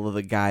all of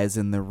the guys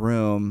in the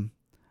room,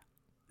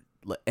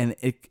 and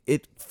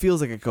it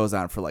feels like it goes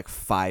on for like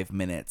 5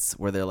 minutes,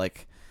 where they're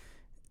like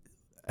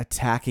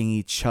attacking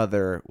each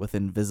other with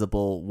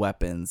invisible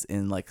weapons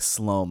in like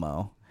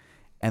slow-mo.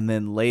 And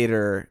then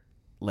later,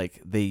 like,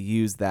 they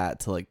use that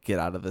to like get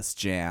out of this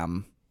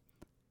jam,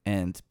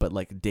 but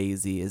like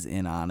Daisy is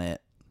in on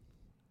it,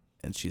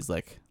 and she's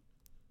like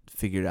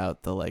figured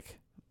out the like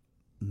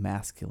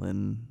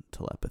masculine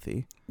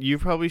telepathy.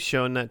 You've probably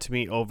shown that to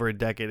me over a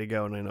decade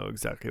ago, and I know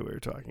exactly what you're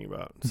talking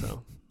about.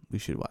 So we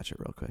should watch it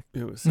real quick.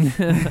 it was.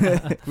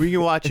 We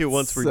can watch it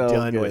once we're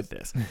done with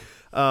this.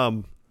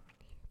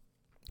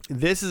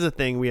 This is a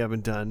thing we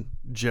haven't done.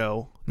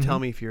 Joe, tell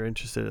me if you're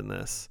interested in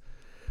this.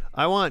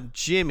 I want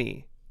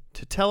Jimmy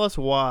to tell us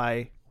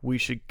why we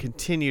should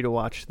continue to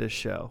watch this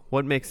show.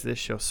 What makes this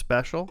show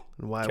special,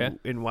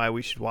 and why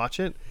we should watch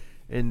it.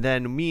 And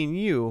then me and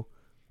you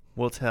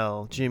will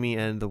tell Jimmy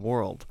and the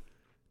world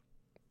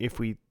if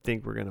we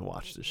think we're going to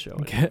watch this show.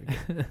 Okay.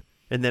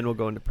 And then we'll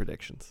go into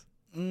predictions.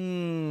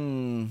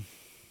 God,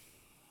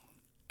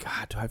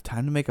 do I have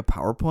time to make a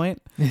PowerPoint?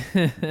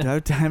 Do I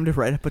have time to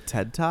write up a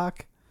TED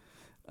Talk?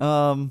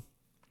 I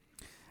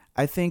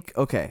think,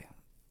 okay,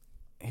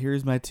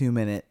 here's my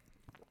 2-minute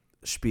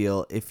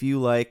spiel. If you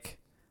like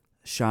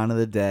Shaun of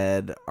the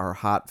Dead or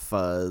Hot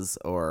Fuzz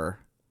or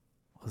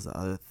what was the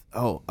other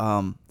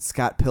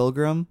Scott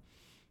Pilgrim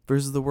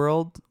versus the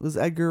World was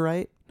Edgar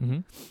Wright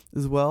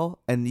as well,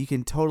 and you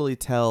can totally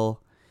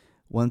tell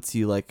once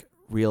you like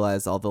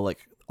realize all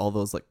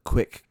those like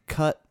quick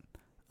cut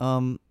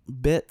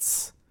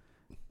bits,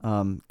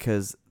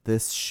 because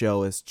this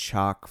show is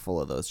chock full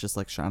of those, just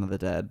like Shaun of the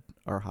Dead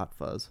or Hot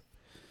Fuzz.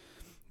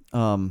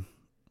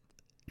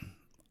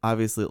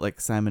 Obviously,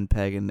 like Simon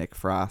Pegg and Nick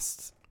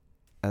Frost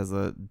as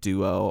a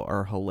duo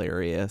are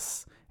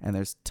hilarious, and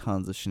there's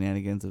tons of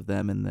shenanigans of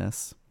them in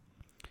this.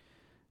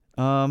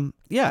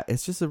 Yeah,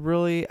 it's just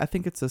I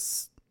think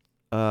it's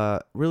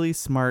a really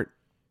smart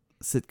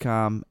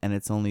sitcom, and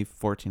it's only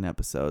 14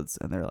 episodes,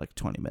 and they're like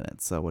 20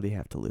 minutes. So what do you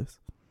have to lose?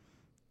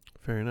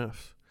 Fair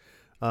enough.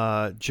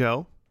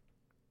 Joe,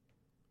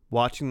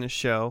 watching this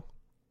show,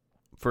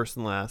 first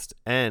and last,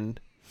 and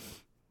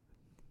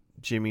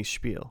Jimmy's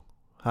spiel.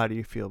 How do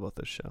you feel about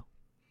this show?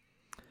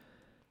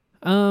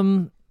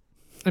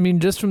 I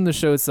mean, just from the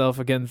show itself,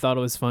 again, thought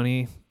it was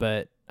funny,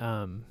 but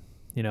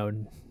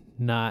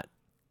not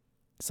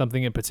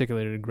something in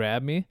particular to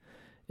grab me.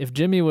 If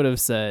Jimmy would have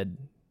said,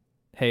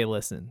 "Hey,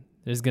 listen,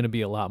 there's gonna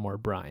be a lot more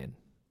Brian,"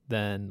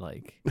 then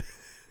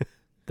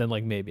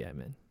maybe I'm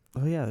in.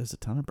 Oh yeah, there's a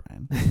ton of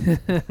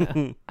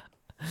Brian.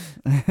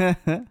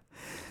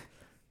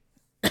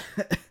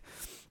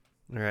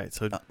 All right,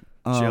 so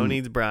Joe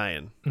needs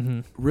Brian. Mm-hmm.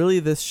 Really,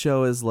 this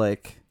show is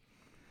like,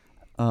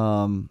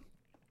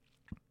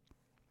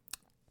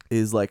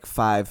 is like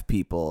 5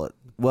 people.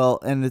 Well,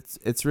 and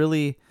it's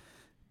really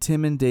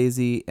Tim and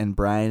Daisy and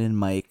Brian and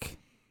Mike,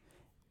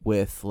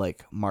 with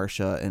like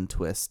Marcia and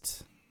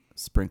Twist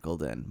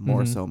sprinkled in.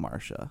 More so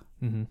Marcia.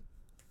 Mm-hmm.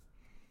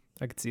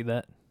 I could see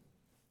that.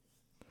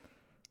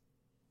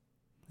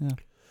 Yeah,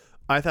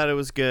 I thought it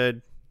was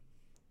good.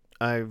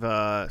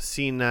 I've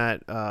seen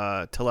that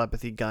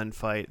telepathy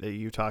gunfight that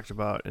you talked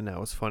about, and that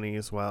was funny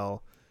as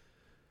well.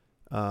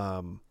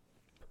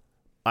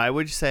 I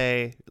would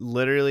say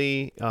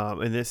literally,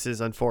 and this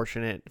is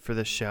unfortunate for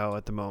the show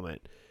at the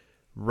moment,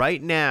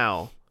 right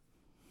now,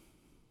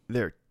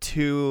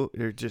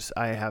 they're just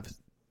I have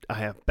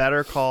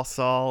Better Call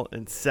Saul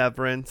and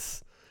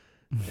Severance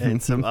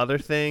and some other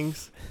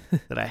things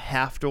that I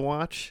have to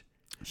watch.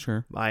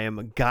 Sure. I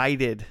am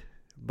guided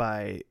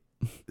by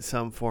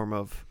some form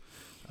of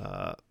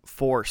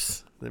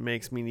force that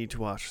makes me need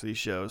to watch these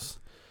shows.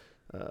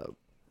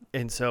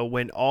 And so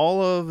when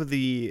all of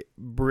the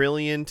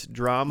brilliant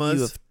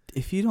dramas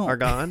if you don't are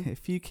gone,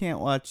 if you can't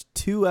watch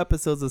 2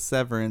 episodes of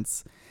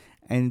Severance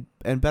and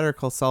Better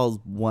Call Saul is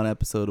 1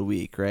 episode a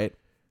week, right?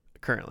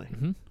 currently.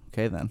 Mm-hmm.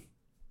 Okay, then.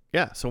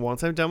 Yeah, so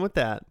once I'm done with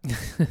that,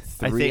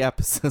 3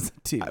 episodes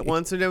of TV.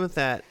 once I'm done with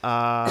that,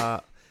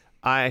 I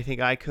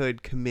think I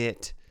could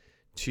commit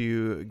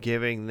to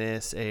giving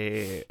this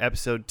a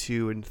episode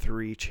 2 and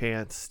 3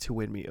 chance to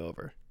win me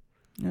over.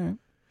 All right.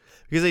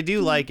 Because I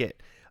do like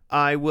it.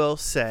 I will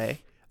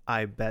say,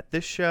 I bet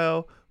this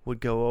show would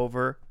go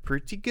over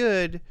pretty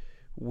good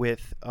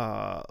with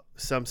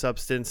some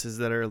substances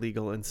that are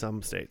illegal in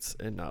some states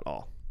and not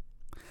all.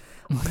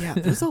 Oh, yeah,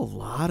 there's a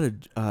lot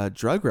of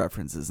drug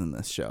references in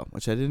this show,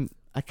 which I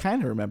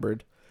kind of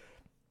remembered.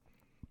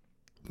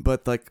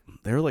 But like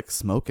they were like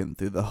smoking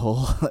through the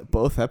whole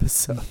both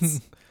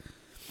episodes.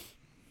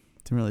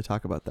 Didn't really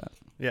talk about that.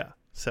 Yeah.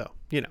 So,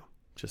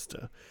 just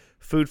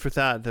food for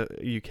thought,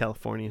 you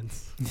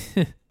Californians.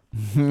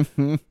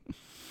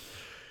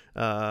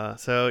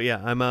 So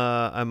yeah, I'm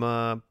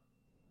a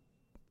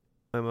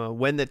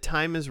when the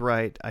time is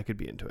right, I could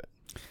be into it.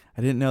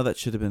 I didn't know that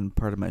should have been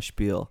part of my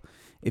spiel.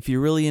 If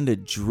you're really into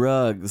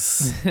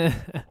drugs, they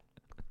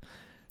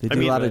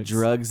do a lot of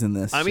drugs in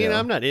this show. I mean,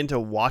 I'm not into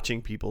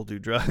watching people do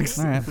drugs.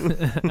 All right.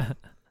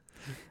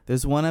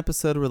 There's one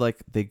episode where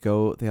like they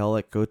all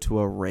like go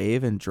to a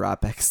rave and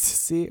drop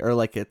ecstasy, or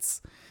like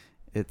it's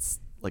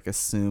like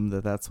assumed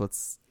that that's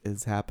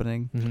is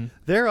happening. Mm-hmm.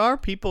 There are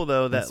people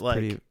though that That's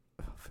pretty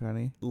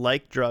funny.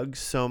 like drugs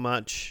so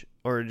much,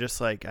 or just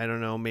like, I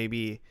don't know,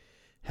 maybe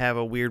have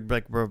a weird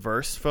like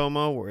reverse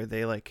FOMO where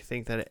they like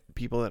think that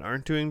people that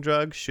aren't doing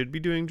drugs should be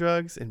doing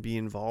drugs and be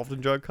involved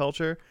in drug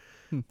culture.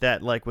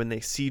 That like when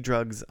they see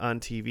drugs on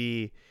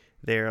TV,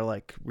 they're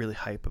like really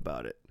hype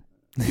about it.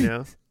 You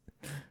know?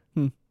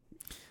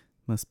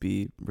 Must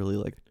be really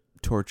like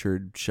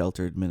tortured,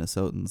 sheltered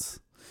Minnesotans.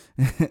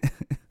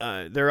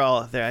 I'm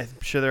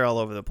sure they're all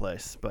over the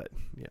place, but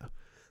yeah,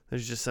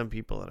 there's just some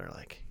people that are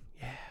like,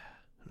 yeah.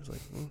 I was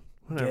like,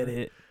 whatever. Get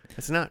it?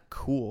 It's not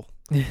cool.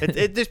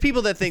 There's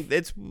people that think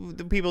it's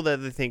the people that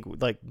they think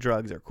like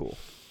drugs are cool.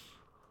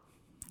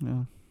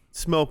 Yeah.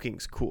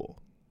 Smoking's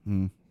cool.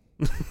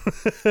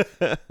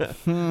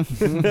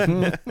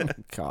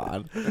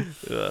 God.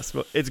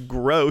 It's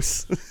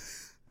gross,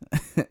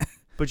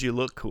 but you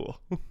look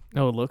cool.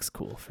 Oh, it looks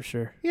cool for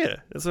sure. Yeah,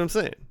 that's what I'm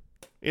saying.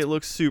 It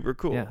looks super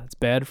cool. Yeah, it's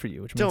bad for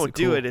you, which makes Don't it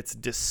do cool. it. It's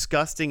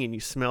disgusting and you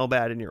smell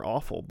bad and you're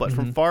awful. But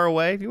from far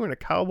away, if you're wearing a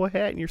cowboy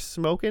hat and you're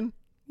smoking,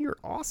 you're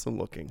awesome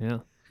looking. Yeah.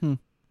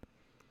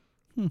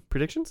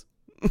 Predictions?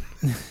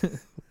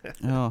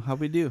 Oh, how'd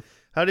we do?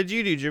 How did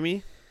you do,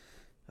 Jimmy?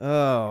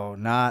 Oh,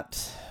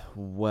 not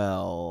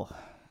well.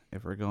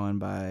 If we're going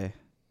by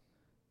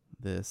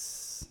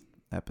this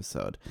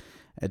episode,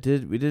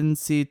 we didn't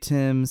see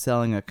Tim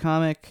selling a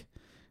comic.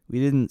 We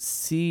didn't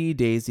see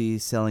Daisy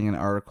selling an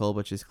article,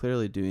 but she's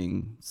clearly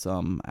doing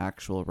some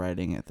actual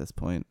writing at this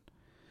point.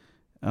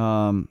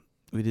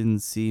 We didn't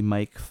see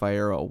Mike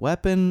fire a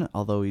weapon,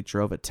 although he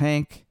drove a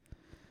tank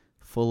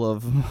full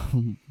of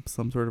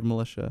some sort of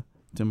militia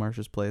to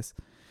Marsha's place.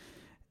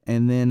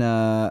 And then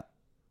I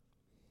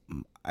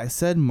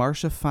said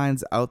Marsha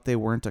finds out they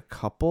weren't a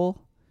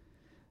couple,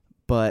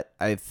 but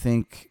I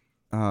think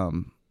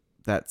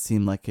that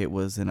seemed like it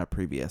was in a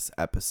previous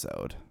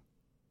episode.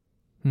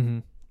 Mm-hmm.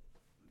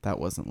 That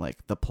wasn't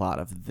like the plot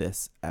of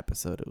this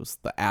episode. It was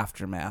the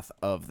aftermath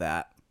of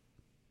that.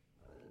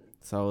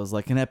 So it was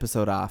like an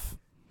episode off.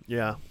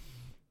 Yeah.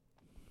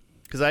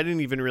 Because I didn't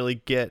even really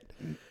get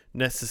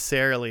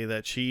necessarily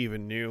that she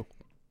even knew.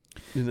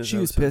 She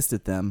was pissed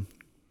at them.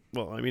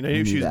 Well, I mean, I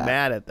knew she was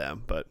mad at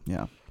them, but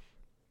yeah,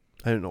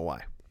 I didn't know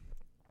why.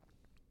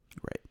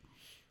 Right.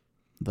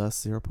 Thus,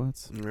 0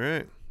 points. All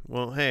right.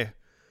 Well, hey,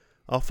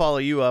 I'll follow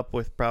you up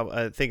with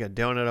I think a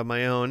donut of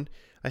my own.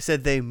 I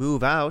said they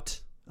move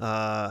out.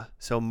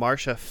 So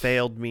Marsha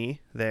failed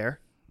me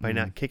there by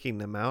not kicking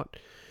them out.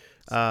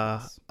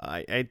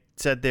 I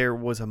said there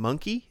was a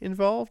monkey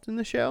involved in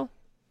the show.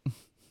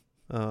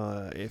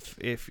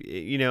 If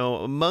you know,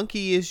 a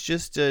monkey is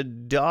just a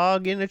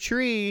dog in a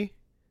tree.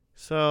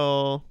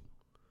 So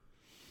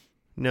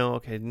no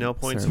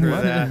points for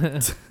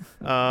that.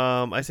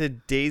 I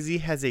said Daisy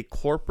has a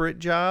corporate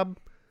job.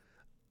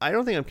 I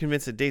don't think I'm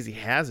convinced that Daisy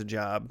has a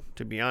job,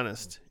 to be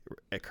honest,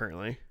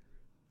 currently.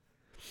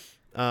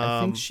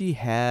 I think she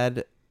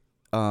had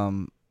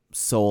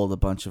sold a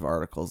bunch of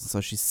articles,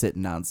 so she's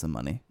sitting on some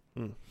money.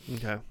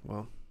 Okay,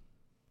 well,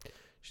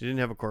 she didn't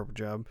have a corporate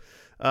job.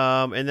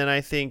 And then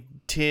I think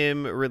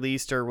Tim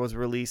was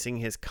releasing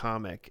his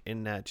comic,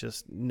 and that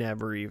just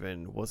never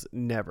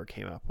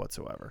came up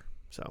whatsoever.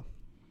 So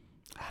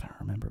I don't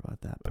remember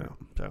about that. But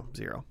so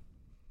 0.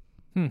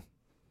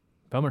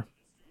 Bummer.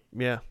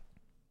 Yeah,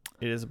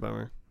 it is a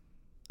bummer.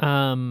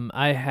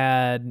 I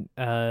had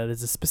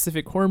there's a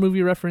specific horror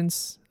movie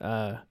reference,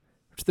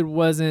 which there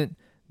wasn't.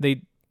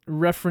 They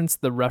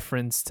referenced the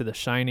reference to The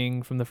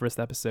Shining from the first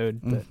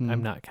episode, but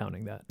I'm not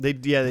counting that. They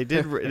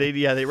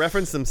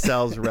referenced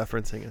themselves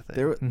referencing a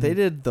thing. They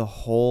did the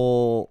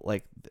whole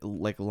like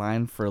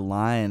line for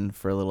line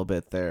for a little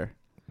bit there,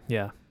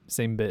 Yeah,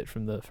 same bit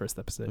from the first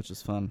episode. which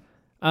is fun.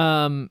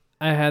 I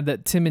had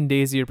that Tim and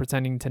Daisy are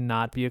pretending to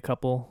not be a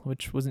couple,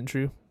 which wasn't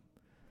true.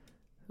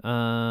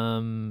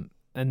 And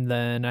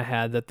then I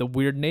had that the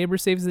weird neighbor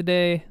saves the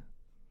day.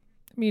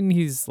 I mean,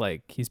 he's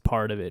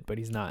part of it, but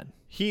he's not.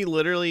 He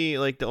literally,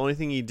 like, the only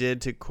thing he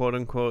did to quote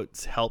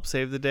unquote help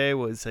save the day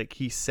was like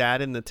he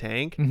sat in the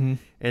tank and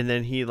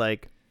then he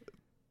like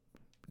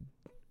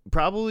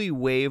probably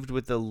waved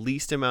with the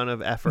least amount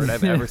of effort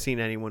I've ever seen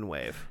anyone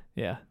wave.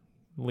 Yeah.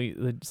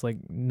 It's like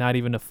not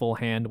even a full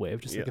hand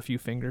wave, just like a few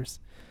fingers.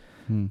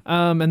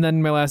 And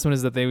then my last one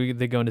is that they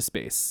go into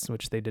space,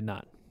 which they did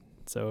not.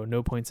 So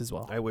no points as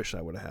well. I wish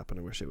that would have happened.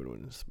 I wish they would have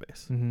went into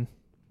space.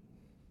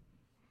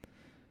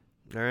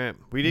 All right.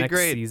 We did Next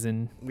great.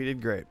 season. We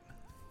did great.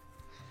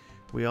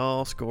 We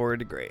all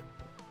scored great.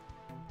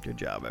 Good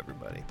job,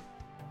 everybody.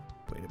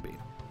 Way to be.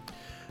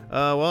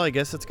 Well, I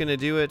guess that's going to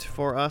do it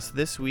for us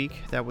this week.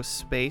 That was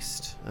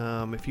Spaced.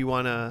 If you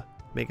want to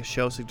make a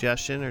show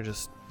suggestion or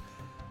just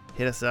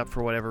hit us up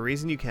for whatever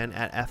reason, you can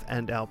at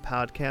FNL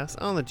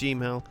Podcast on the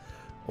Gmail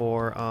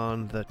or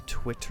on the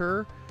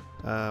Twitter.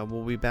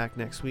 We'll be back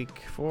next week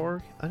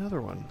for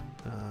another one.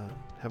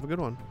 Have a good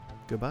one.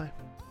 Goodbye.